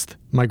 6th,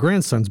 my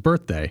grandson's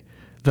birthday,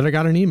 that I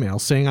got an email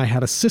saying I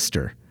had a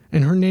sister,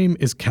 and her name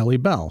is Kelly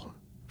Bell,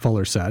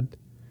 Fuller said.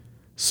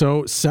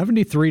 So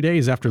 73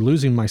 days after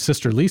losing my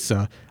sister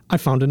Lisa, I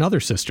found another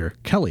sister,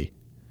 Kelly.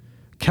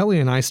 Kelly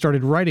and I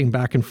started writing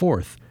back and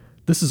forth.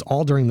 This is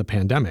all during the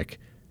pandemic.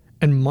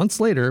 And months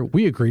later,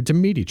 we agreed to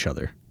meet each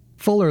other.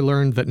 Fuller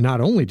learned that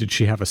not only did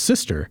she have a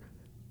sister,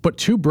 but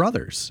 2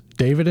 brothers,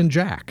 David and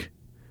Jack.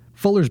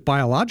 Fuller's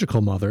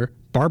biological mother,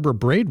 Barbara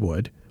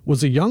Braidwood,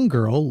 was a young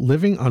girl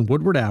living on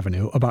Woodward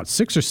Avenue about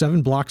 6 or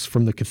 7 blocks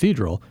from the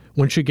cathedral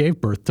when she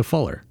gave birth to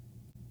Fuller.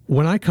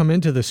 When I come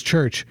into this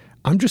church,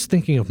 I'm just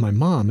thinking of my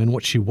mom and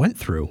what she went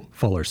through,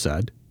 Fuller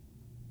said.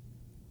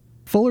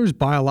 Fuller's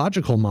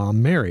biological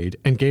mom married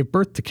and gave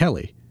birth to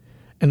Kelly,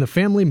 and the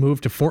family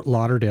moved to Fort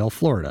Lauderdale,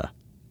 Florida.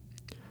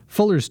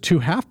 Fuller's 2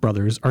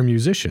 half-brothers are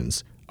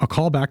musicians, a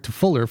callback to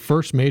Fuller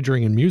first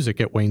majoring in music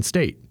at Wayne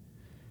State.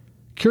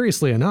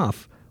 Curiously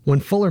enough, when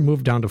Fuller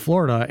moved down to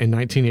Florida in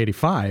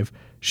 1985,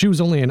 she was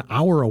only an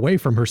hour away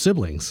from her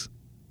siblings.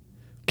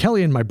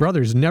 Kelly and my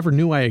brothers never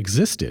knew I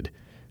existed.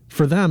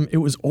 For them, it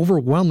was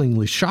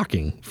overwhelmingly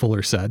shocking,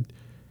 Fuller said.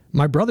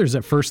 My brothers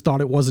at first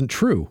thought it wasn't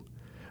true,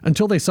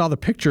 until they saw the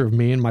picture of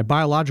me and my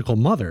biological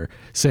mother,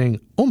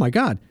 saying, "Oh my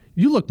God,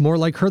 you look more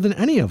like her than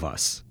any of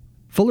us."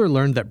 Fuller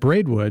learned that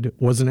Braidwood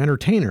was an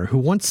entertainer who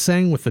once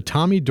sang with the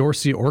Tommy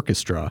Dorsey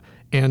Orchestra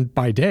and,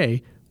 by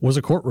day, was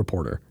a court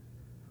reporter.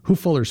 Who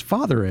Fuller's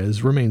father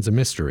is remains a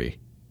mystery.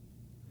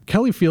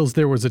 Kelly feels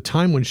there was a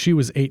time when she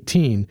was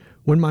 18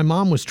 when my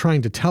mom was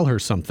trying to tell her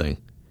something,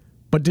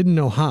 but didn't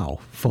know how,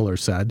 Fuller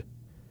said.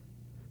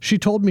 She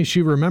told me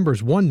she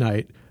remembers one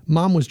night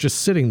Mom was just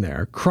sitting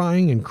there,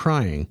 crying,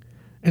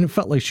 and it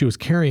felt like she was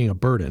carrying a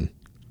burden.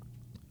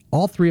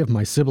 All 3 of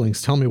my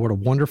siblings tell me what a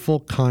wonderful,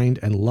 kind,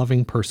 and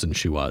loving person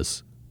she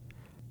was.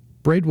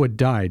 Braidwood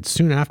died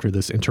soon after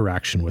this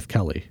interaction with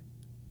Kelly.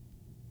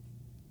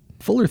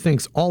 Fuller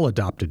thinks all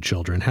adopted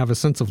children have a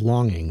sense of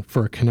longing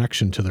for a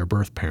connection to their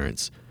birth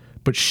parents,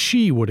 but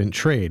she wouldn't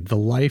trade the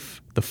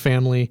life, the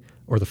family,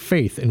 or the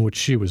faith in which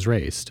she was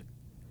raised.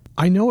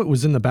 I know it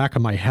was in the back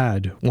of my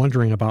head,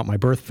 wondering about my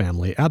birth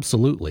family,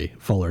 absolutely,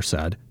 Fuller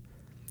said.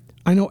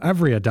 I know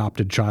every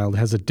adopted child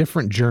has a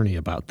different journey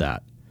about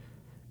that.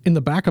 In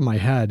the back of my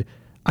head,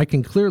 I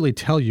can clearly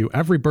tell you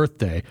every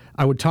birthday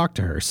I would talk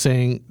to her,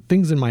 saying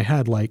things in my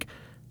head like,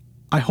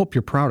 I hope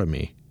you're proud of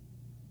me.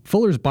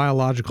 Fuller's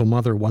biological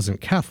mother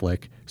wasn't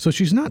Catholic, so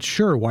she's not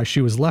sure why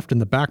she was left in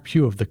the back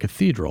pew of the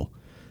cathedral,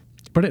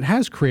 but it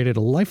has created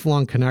a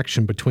lifelong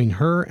connection between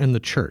her and the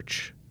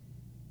church.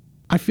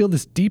 I feel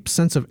this deep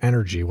sense of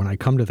energy when I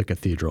come to the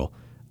cathedral.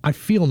 I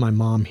feel my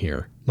mom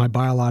here, my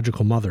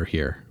biological mother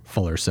here,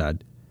 Fuller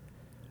said.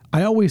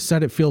 I always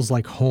said it feels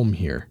like home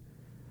here.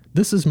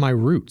 This is my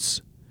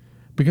roots.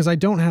 Because I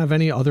don't have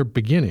any other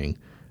beginning.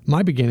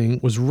 My beginning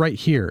was right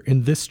here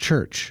in this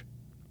church.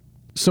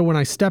 So when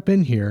I step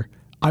in here,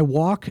 I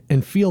walk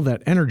and feel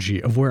that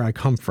energy of where I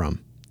come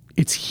from.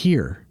 It's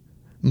here.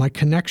 My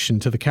connection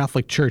to the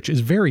Catholic Church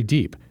is very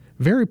deep,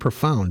 very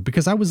profound,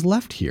 because I was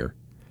left here.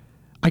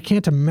 I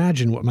can't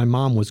imagine what my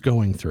mom was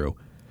going through,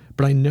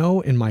 but I know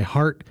in my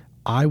heart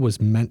I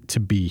was meant to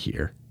be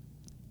here.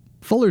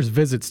 Fuller's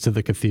visits to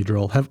the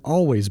cathedral have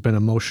always been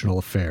emotional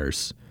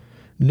affairs,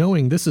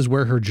 knowing this is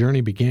where her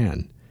journey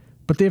began,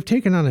 but they have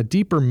taken on a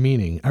deeper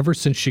meaning ever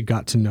since she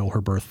got to know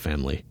her birth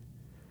family.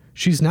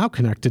 She's now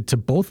connected to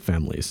both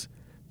families,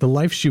 the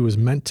life she was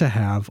meant to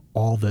have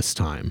all this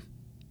time.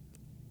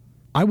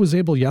 I was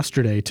able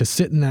yesterday to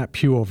sit in that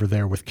pew over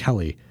there with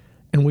Kelly,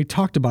 and we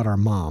talked about our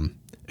mom,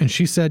 and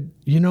she said,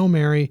 "You know,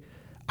 Mary,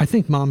 I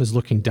think Mom is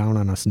looking down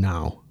on us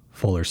now,"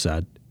 Fuller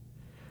said.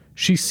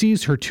 She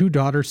sees her two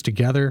daughters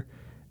together,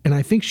 and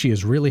I think she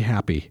is really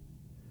happy.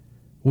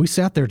 We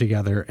sat there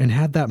together and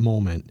had that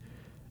moment,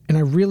 and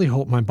I really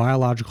hope my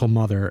biological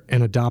mother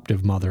and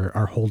adoptive mother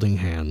are holding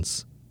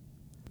hands.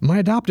 My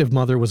adoptive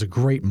mother was a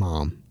great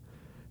mom.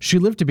 She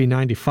lived to be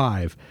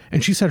 95,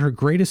 and she said her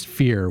greatest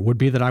fear would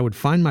be that I would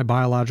find my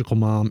biological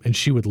mom and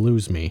she would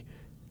lose me.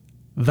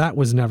 That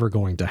was never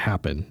going to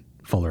happen,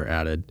 Fuller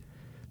added.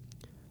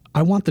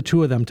 I want the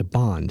two of them to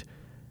bond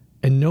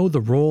and know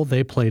the role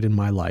they played in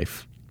my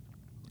life.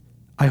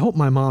 I hope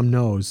my mom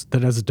knows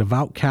that as a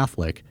devout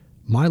Catholic,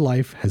 my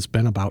life has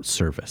been about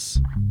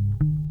service.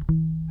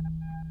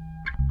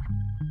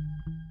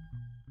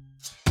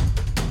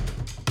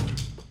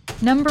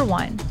 Number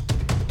 1.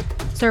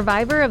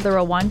 Survivor of the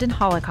Rwandan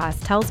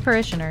Holocaust tells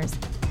parishioners,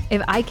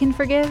 "If I can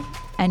forgive,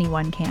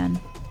 anyone can."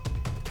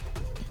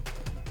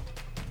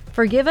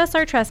 Forgive us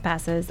our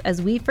trespasses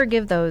as we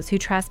forgive those who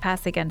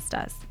trespass against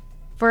us.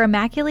 For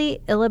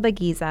Immaculée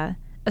Ilibagiza,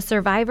 a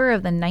survivor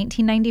of the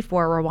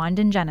 1994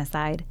 Rwandan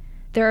genocide,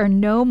 there are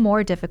no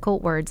more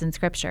difficult words in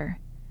Scripture.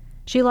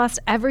 She lost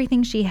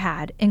everything she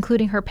had,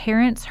 including her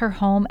parents, her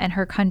home, and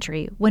her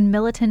country, when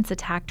militants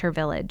attacked her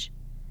village.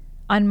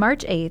 On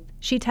March 8th,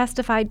 she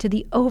testified to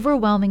the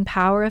overwhelming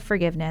power of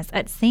forgiveness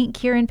at St.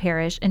 Kieran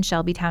Parish in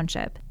Shelby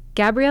Township.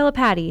 Gabriella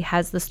Patti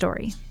has the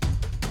story.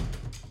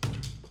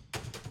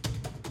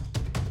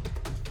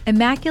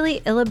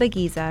 Immaculée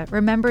Ilibagiza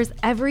remembers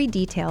every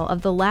detail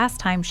of the last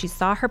time she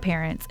saw her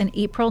parents in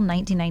April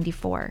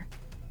 1994.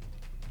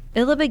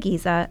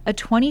 Ilibagiza, a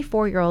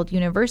 24-year-old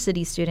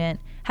university student,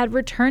 had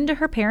returned to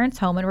her parents'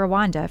 home in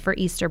Rwanda for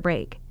Easter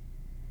break.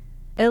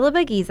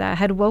 Ilibagiza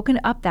had woken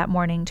up that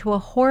morning to a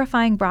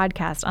horrifying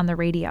broadcast on the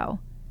radio.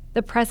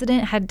 The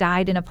president had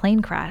died in a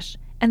plane crash,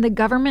 and the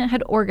government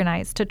had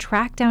organized to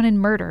track down and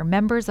murder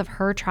members of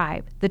her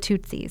tribe, the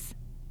Tutsis.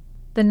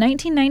 The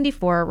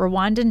 1994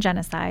 Rwandan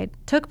genocide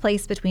took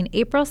place between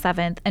April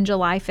 7th and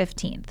July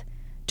 15th,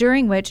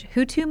 during which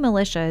Hutu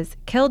militias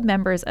killed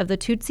members of the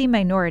Tutsi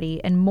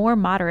minority and more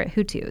moderate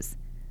Hutus.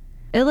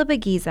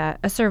 Ilibagiza,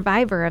 a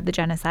survivor of the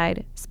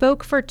genocide,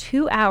 spoke for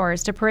 2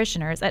 hours to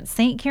parishioners at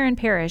St. Kieran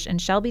Parish in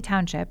Shelby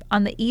Township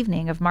on the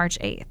evening of March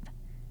 8th.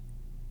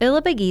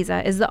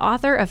 Ilibagiza is the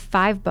author of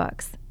 5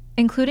 books,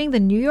 including the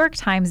New York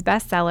Times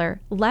bestseller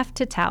Left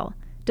to Tell,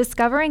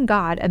 Discovering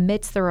God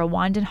Amidst the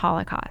Rwandan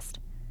Holocaust.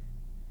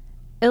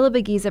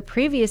 Ilibagiza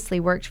previously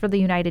worked for the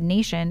United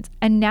Nations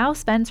and now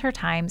spends her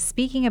time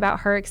speaking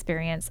about her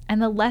experience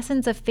and the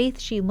lessons of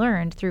faith she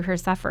learned through her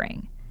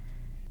suffering.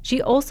 She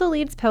also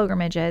leads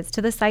pilgrimages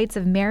to the sites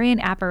of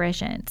Marian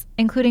apparitions,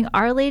 including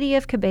Our Lady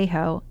of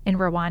Kibeho in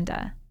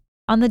Rwanda.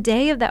 On the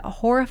day of that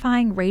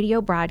horrifying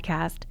radio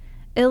broadcast,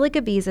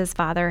 Ilibagiza's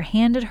father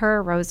handed her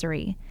a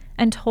rosary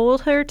and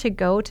told her to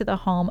go to the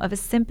home of a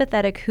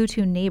sympathetic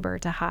Hutu neighbor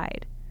to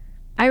hide.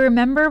 I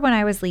remember when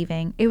I was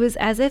leaving, it was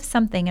as if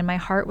something in my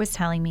heart was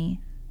telling me,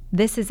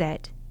 "This is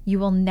it. You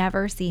will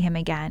never see him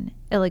again,"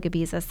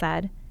 Ilibagiza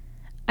said.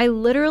 I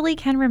literally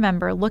can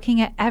remember looking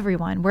at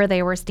everyone where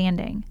they were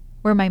standing,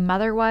 where my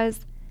mother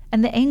was,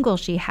 and the angle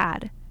she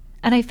had,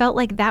 and I felt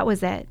like that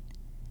was it.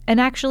 And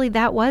actually,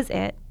 that was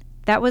it.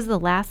 That was the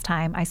last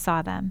time I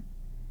saw them.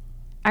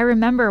 I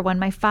remember when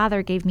my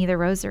father gave me the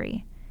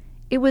rosary.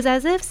 It was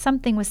as if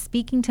something was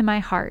speaking to my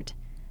heart,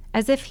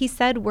 as if he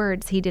said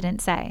words he didn't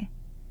say.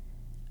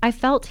 I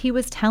felt he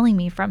was telling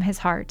me from his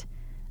heart,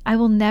 I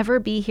will never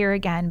be here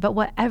again, but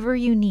whatever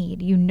you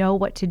need, you know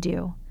what to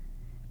do.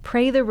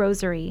 Pray the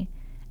rosary,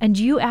 and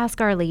you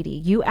ask Our Lady,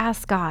 you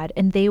ask God,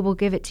 and they will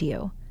give it to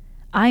you.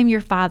 I'm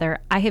your father,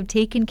 I have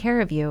taken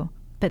care of you,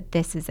 but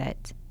this is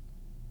it.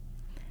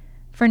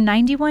 For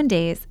 91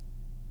 days,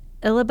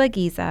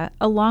 Ilibagiza,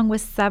 along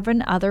with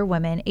 7 other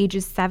women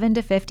ages 7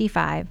 to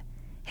 55,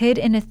 hid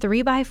in a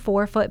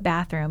 3-by-4-foot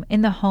bathroom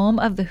in the home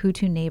of the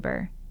Hutu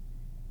neighbor.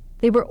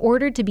 They were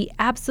ordered to be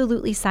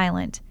absolutely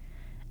silent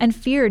and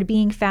feared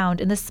being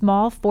found in the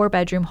small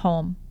 4-bedroom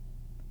home.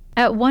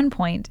 At one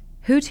point,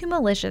 Hutu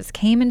militias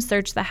came and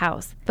searched the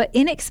house, but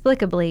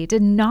inexplicably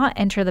did not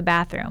enter the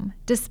bathroom,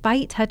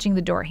 despite touching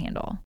the door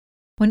handle.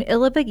 When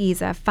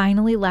Ilibagiza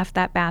finally left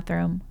that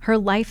bathroom, her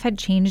life had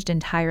changed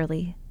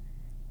entirely.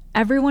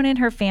 Everyone in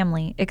her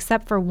family,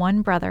 except for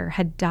one brother,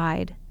 had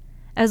died,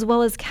 as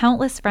well as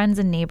countless friends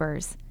and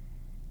neighbors.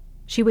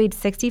 She weighed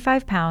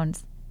 65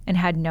 pounds and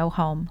had no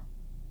home.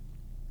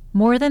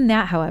 More than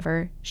that,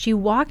 however, she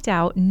walked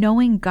out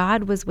knowing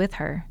God was with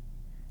her.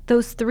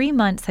 Those 3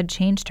 months had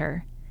changed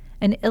her,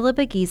 and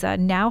Ilibagiza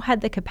now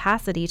had the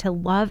capacity to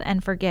love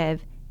and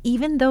forgive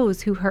even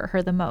those who hurt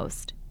her the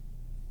most.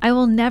 I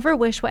will never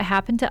wish what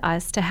happened to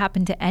us to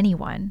happen to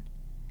anyone,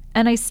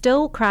 and I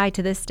still cry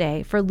to this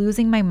day for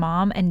losing my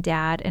mom and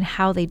dad and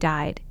how they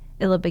died,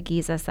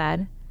 Ilibagiza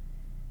said.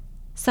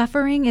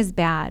 Suffering is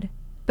bad,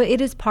 but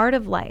it is part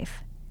of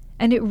life,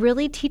 and it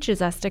really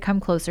teaches us to come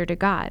closer to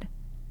God.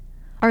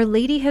 Our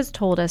Lady has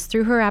told us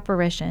through her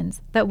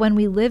apparitions that when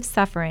we live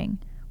suffering,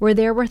 where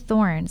there were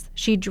thorns,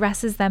 she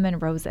dresses them in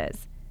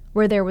roses.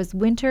 Where there was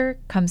winter,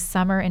 comes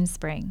summer and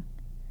spring.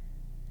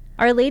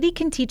 Our Lady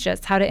can teach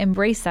us how to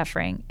embrace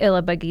suffering,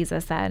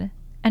 Ilibagiza said,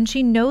 and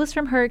she knows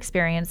from her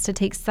experience to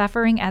take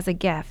suffering as a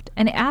gift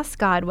and ask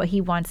God what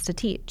he wants to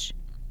teach.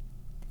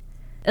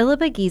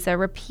 Ilibagiza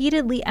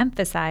repeatedly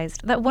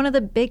emphasized that one of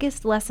the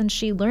biggest lessons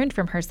she learned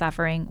from her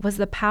suffering was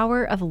the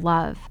power of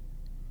love.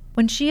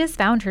 When she has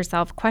found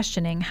herself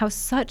questioning how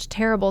such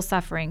terrible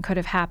suffering could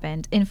have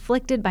happened,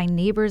 inflicted by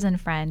neighbors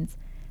and friends,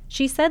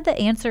 she said the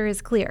answer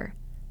is clear: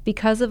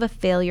 because of a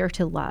failure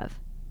to love.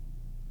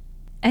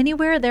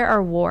 Anywhere there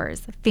are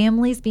wars,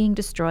 families being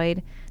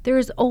destroyed, there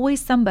is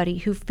always somebody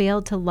who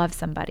failed to love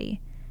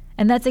somebody.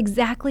 And that's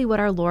exactly what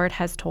our Lord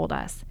has told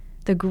us.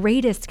 The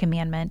greatest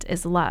commandment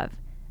is love,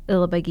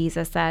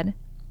 Ilibagiza said.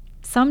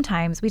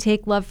 Sometimes we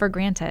take love for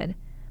granted,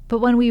 but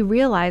when we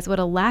realize what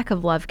a lack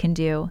of love can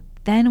do,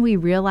 then we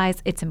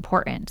realize its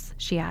importance,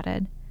 she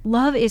added.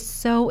 Love is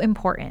so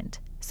important,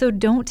 so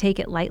don't take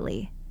it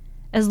lightly.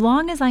 As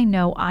long as I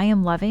know I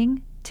am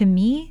loving, to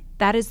me,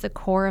 that is the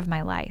core of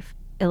my life,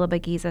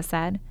 Ilibagiza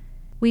said.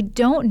 We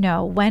don't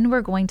know when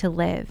we're going to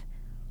live,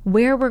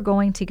 where we're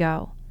going to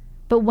go,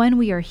 but when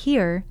we are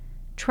here,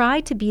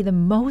 try to be the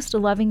most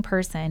loving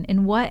person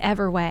in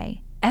whatever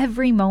way,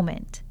 every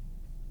moment.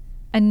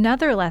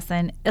 Another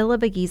lesson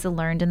Ilibagiza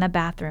learned in the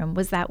bathroom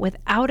was that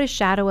without a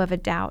shadow of a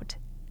doubt,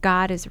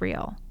 God is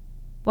real.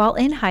 While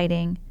in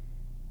hiding,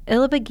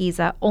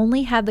 Ilibagiza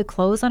only had the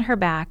clothes on her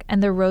back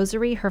and the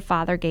rosary her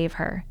father gave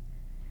her.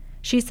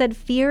 She said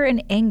fear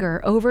and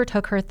anger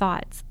overtook her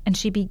thoughts, and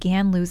she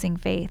began losing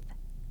faith.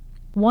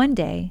 One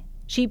day,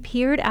 she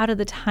peered out of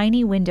the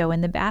tiny window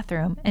in the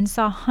bathroom and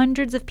saw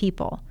hundreds of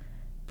people,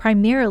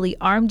 primarily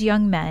armed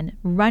young men,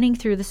 running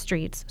through the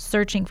streets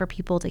searching for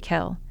people to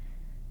kill.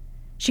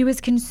 She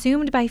was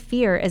consumed by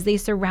fear as they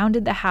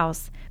surrounded the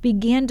house,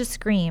 began to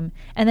scream,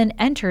 and then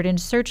entered in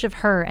search of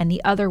her and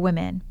the other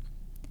women.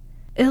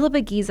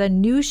 Ilibagiza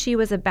knew she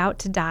was about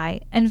to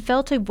die and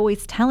felt a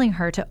voice telling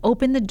her to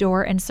open the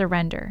door and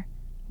surrender.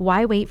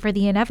 Why wait for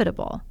the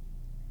inevitable?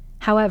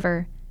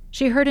 However,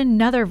 she heard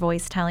another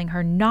voice telling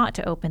her not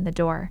to open the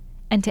door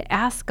and to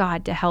ask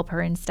God to help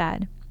her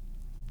instead.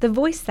 The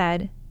voice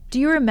said,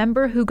 "Do you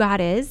remember who God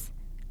is?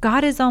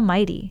 God is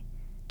Almighty.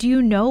 Do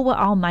you know what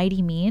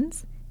Almighty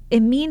means?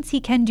 It means he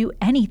can do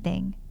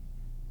anything.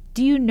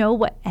 Do you know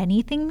what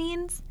anything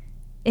means?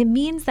 It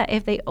means that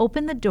if they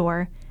open the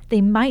door,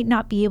 they might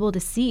not be able to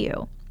see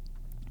you.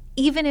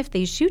 Even if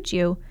they shoot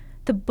you,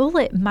 the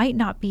bullet might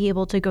not be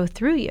able to go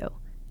through you,"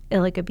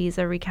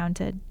 Ilibagiza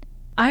recounted.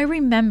 I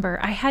remember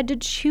I had to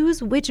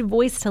choose which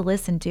voice to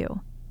listen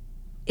to.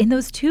 In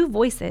those two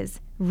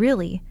voices,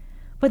 really,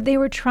 what they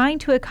were trying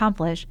to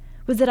accomplish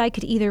was that I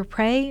could either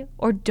pray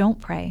or don't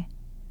pray.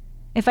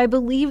 If I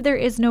believe there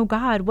is no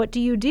God, what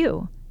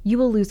do? You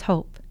will lose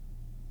hope.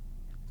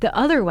 The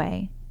other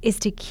way is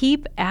to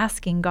keep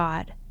asking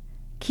God,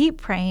 keep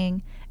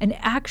praying, and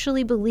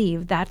actually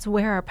believe that's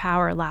where our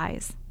power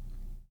lies.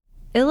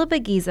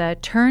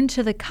 Ilibagiza turned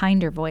to the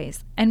kinder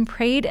voice and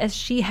prayed as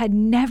she had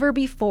never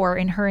before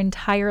in her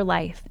entire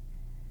life.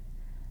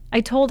 I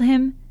told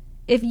him,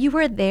 "If you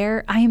are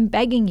there, I am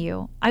begging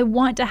you. I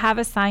want to have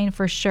a sign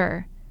for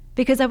sure,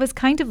 because I was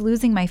kind of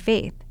losing my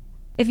faith.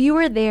 If you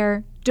are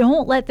there,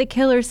 don't let the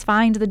killers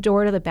find the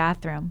door to the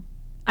bathroom."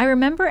 I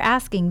remember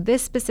asking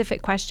this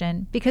specific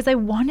question because I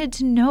wanted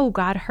to know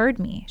God heard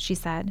me, she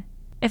said.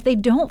 "If they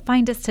don't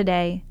find us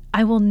today,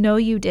 I will know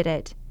you did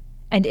it.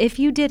 And if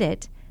you did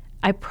it,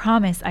 I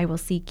promise I will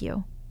seek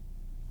you."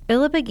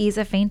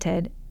 Ilibagiza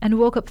fainted and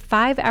woke up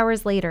 5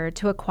 hours later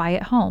to a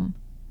quiet home.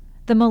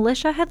 The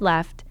militia had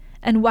left,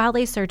 and while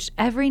they searched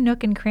every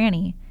nook and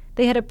cranny,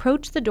 they had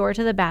approached the door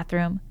to the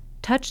bathroom,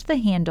 touched the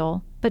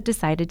handle, but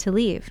decided to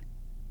leave.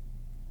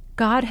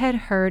 God had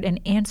heard and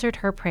answered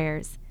her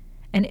prayers,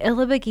 and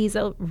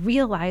Ilibagiza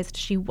realized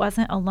she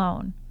wasn't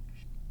alone.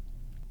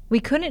 "We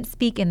couldn't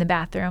speak in the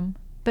bathroom,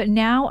 but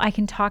now I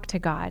can talk to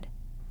God.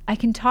 I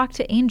can talk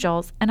to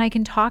angels, and I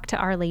can talk to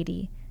Our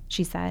Lady,"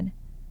 she said.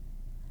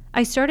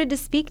 "I started to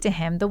speak to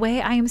him the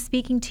way I am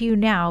speaking to you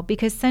now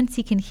because since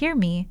he can hear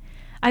me,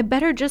 I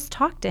better just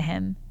talk to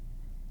him.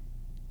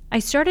 I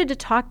started to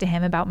talk to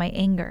him about my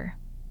anger."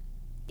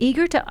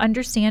 Eager to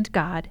understand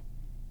God,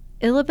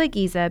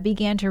 Ilibagiza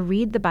began to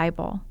read the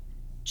Bible.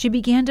 She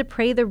began to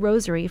pray the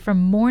rosary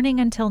from morning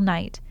until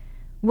night,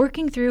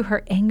 working through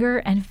her anger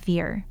and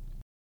fear.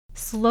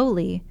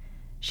 Slowly,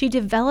 she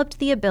developed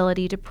the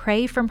ability to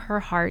pray from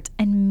her heart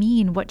and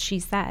mean what she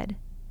said.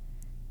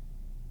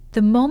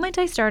 "The moment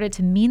I started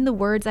to mean the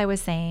words I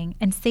was saying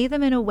and say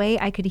them in a way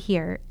I could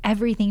hear,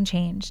 everything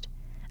changed.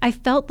 I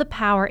felt the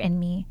power in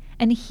me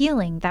and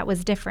healing that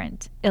was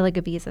different,"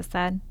 Ilibagiza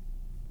said.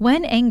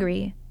 When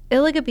angry,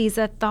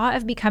 Ilibagiza thought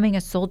of becoming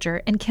a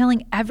soldier and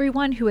killing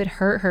everyone who had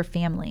hurt her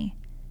family.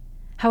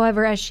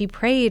 However, as she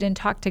prayed and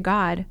talked to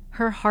God,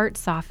 her heart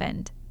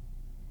softened.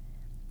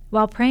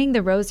 While praying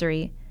the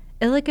rosary,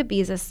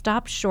 Ilibagiza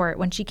stopped short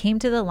when she came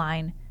to the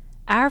line,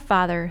 "Our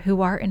Father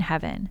who art in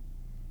heaven."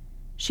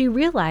 She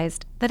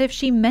realized that if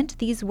she meant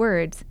these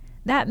words,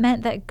 that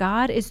meant that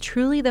God is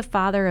truly the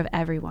Father of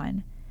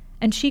everyone,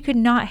 and she could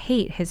not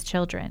hate his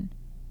children.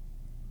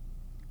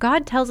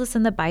 God tells us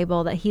in the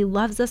Bible that he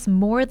loves us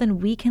more than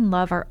we can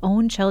love our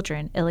own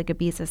children,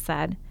 Ilibagiza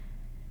said.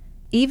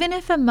 Even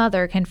if a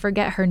mother can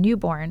forget her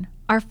newborn,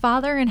 our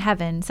Father in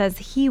heaven says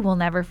he will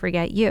never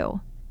forget you.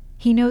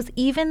 He knows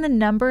even the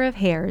number of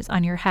hairs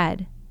on your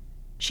head.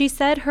 She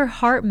said her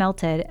heart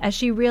melted as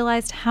she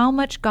realized how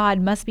much God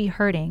must be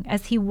hurting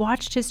as he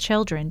watched his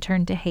children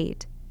turn to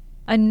hate.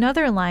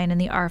 Another line in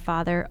the Our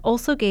Father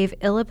also gave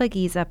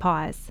Ilibagiza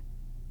pause.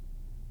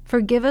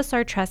 "Forgive us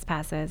our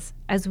trespasses,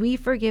 as we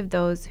forgive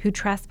those who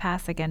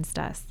trespass against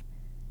us."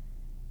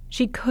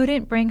 She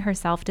couldn't bring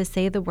herself to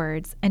say the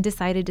words and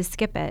decided to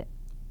skip it.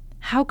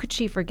 How could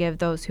she forgive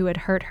those who had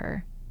hurt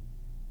her?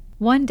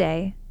 One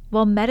day,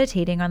 while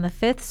meditating on the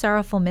fifth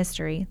sorrowful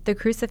mystery, the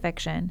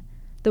crucifixion,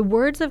 the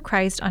words of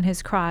Christ on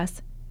his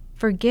cross,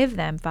 "Forgive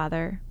them,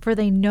 Father, for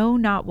they know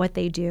not what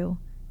they do,"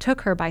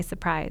 took her by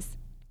surprise.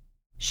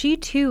 She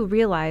too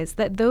realized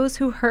that those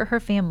who hurt her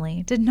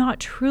family did not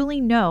truly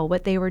know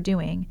what they were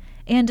doing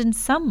and in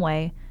some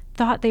way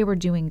thought they were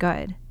doing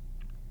good.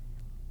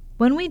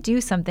 When we do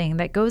something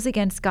that goes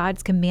against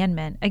God's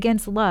commandment,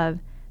 against love,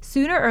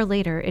 sooner or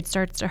later it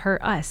starts to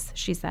hurt us,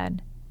 she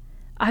said.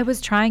 "I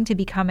was trying to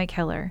become a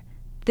killer.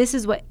 This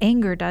is what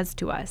anger does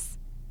to us.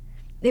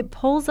 It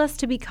pulls us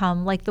to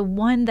become like the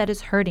one that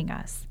is hurting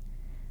us.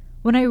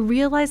 When I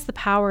realized the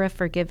power of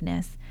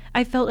forgiveness,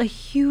 I felt a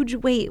huge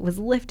weight was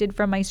lifted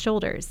from my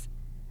shoulders.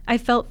 I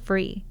felt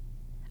free.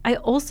 I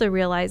also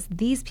realized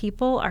these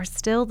people are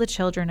still the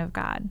children of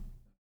God."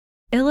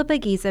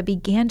 Ilibagiza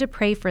began to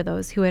pray for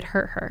those who had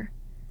hurt her.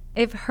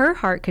 If her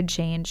heart could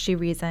change, she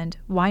reasoned,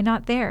 why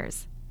not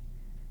theirs?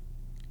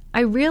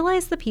 "I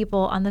realize the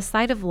people on the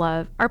side of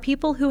love are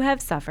people who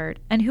have suffered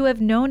and who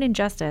have known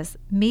injustice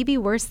maybe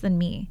worse than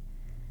me.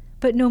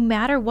 But no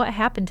matter what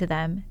happened to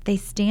them, they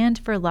stand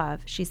for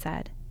love," she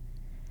said.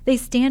 "They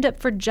stand up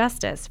for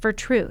justice, for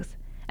truth,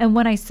 and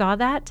when I saw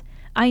that,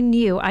 I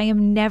knew I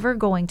am never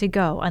going to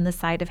go on the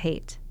side of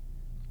hate."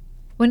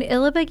 When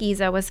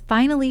Ilibagiza was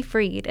finally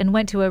freed and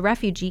went to a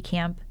refugee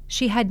camp,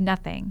 she had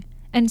nothing,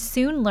 and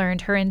soon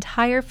learned her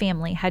entire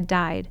family had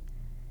died.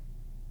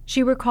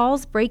 She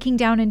recalls breaking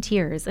down in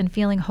tears and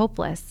feeling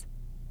hopeless.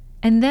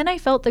 "And then I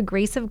felt the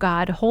grace of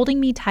God holding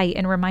me tight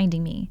and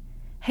reminding me,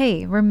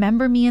 'Hey,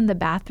 remember me in the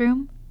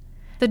bathroom?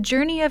 The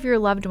journey of your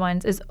loved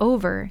ones is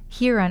over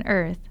here on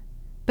earth,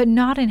 but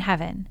not in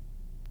heaven.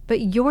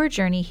 But your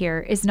journey here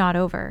is not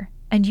over,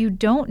 and you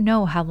don't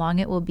know how long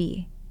it will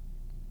be.'"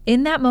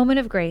 In that moment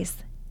of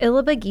grace,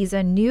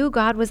 Ilibagiza knew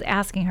God was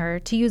asking her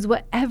to use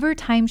whatever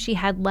time she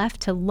had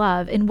left to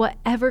love in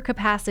whatever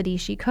capacity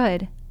she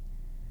could.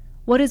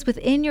 What is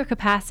within your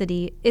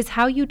capacity is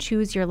how you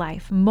choose your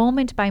life,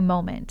 moment by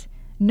moment,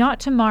 not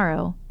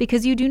tomorrow,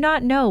 because you do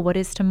not know what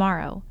is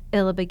tomorrow,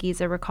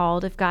 Ilibagiza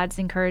recalled of God's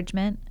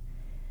encouragement.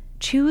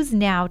 Choose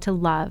now to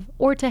love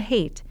or to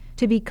hate,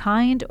 to be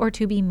kind or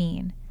to be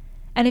mean.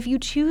 And if you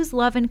choose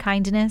love and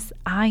kindness,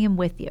 I am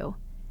with you.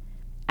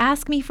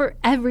 Ask me for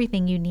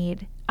everything you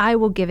need. I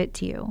will give it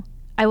to you.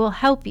 I will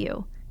help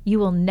you. You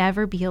will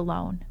never be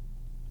alone.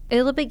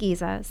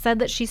 Ilibagiza said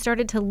that she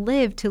started to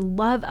live to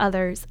love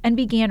others and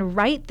began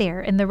right there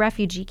in the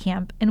refugee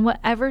camp in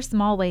whatever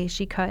small way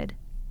she could.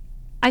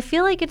 "I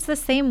feel like it's the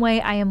same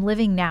way I am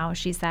living now,"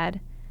 she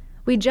said.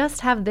 "We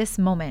just have this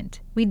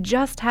moment. We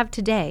just have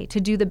today to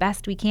do the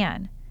best we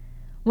can.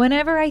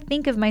 Whenever I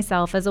think of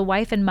myself as a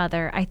wife and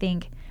mother, I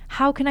think,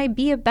 how can I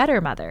be a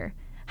better mother?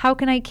 How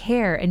can I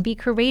care and be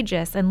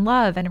courageous and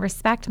love and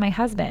respect my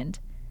husband?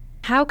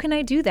 How can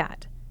I do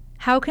that?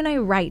 How can I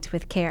write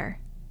with care?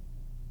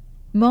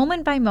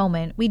 Moment by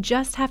moment, we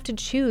just have to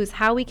choose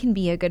how we can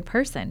be a good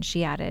person,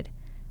 she added.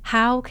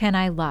 How can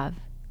I love?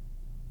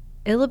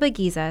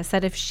 Ilibagiza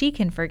said if she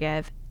can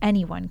forgive,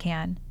 anyone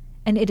can,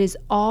 and it is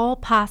all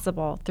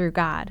possible through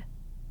God.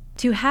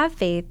 To have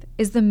faith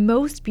is the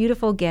most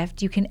beautiful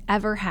gift you can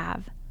ever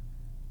have.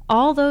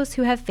 All those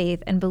who have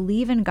faith and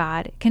believe in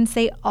God can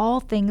say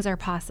all things are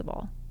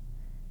possible.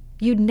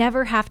 You'd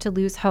never have to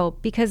lose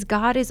hope because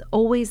God is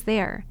always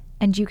there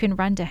and you can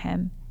run to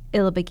him,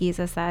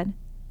 Ilibagiza said.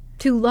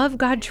 To love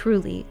God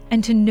truly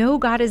and to know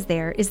God is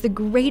there is the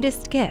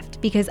greatest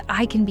gift because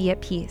I can be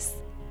at peace.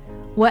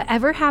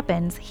 Whatever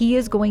happens, he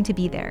is going to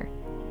be there.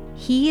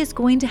 He is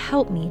going to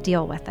help me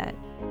deal with it.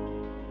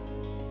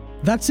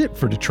 That's it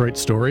for Detroit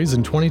Stories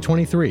in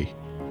 2023.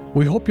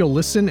 We hope you'll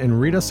listen and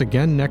read us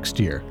again next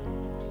year.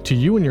 To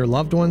you and your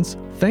loved ones,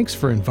 thanks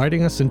for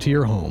inviting us into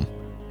your home,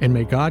 and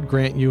may God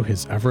grant you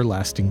his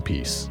everlasting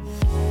peace.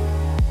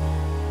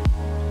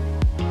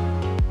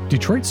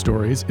 Detroit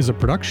Stories is a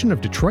production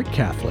of Detroit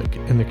Catholic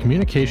and the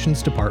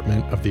Communications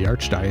Department of the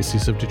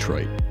Archdiocese of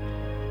Detroit.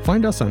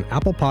 Find us on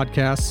Apple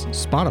Podcasts,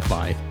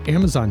 Spotify,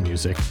 Amazon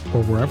Music,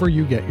 or wherever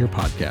you get your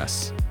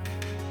podcasts.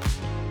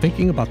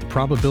 Thinking about the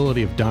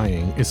probability of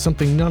dying is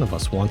something none of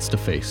us wants to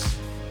face.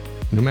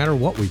 No matter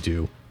what we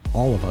do,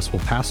 all of us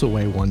will pass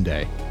away one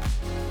day.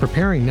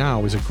 Preparing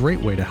now is a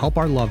great way to help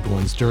our loved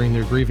ones during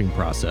their grieving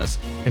process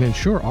and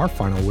ensure our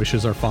final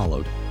wishes are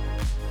followed.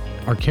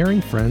 Our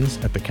caring friends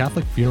at the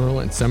Catholic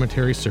Funeral and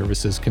Cemetery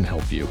Services can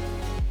help you.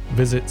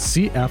 Visit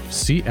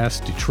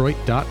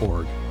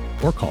cfcsdetroit.org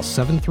or call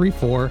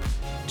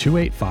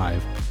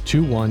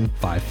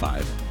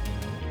 734-285-2155.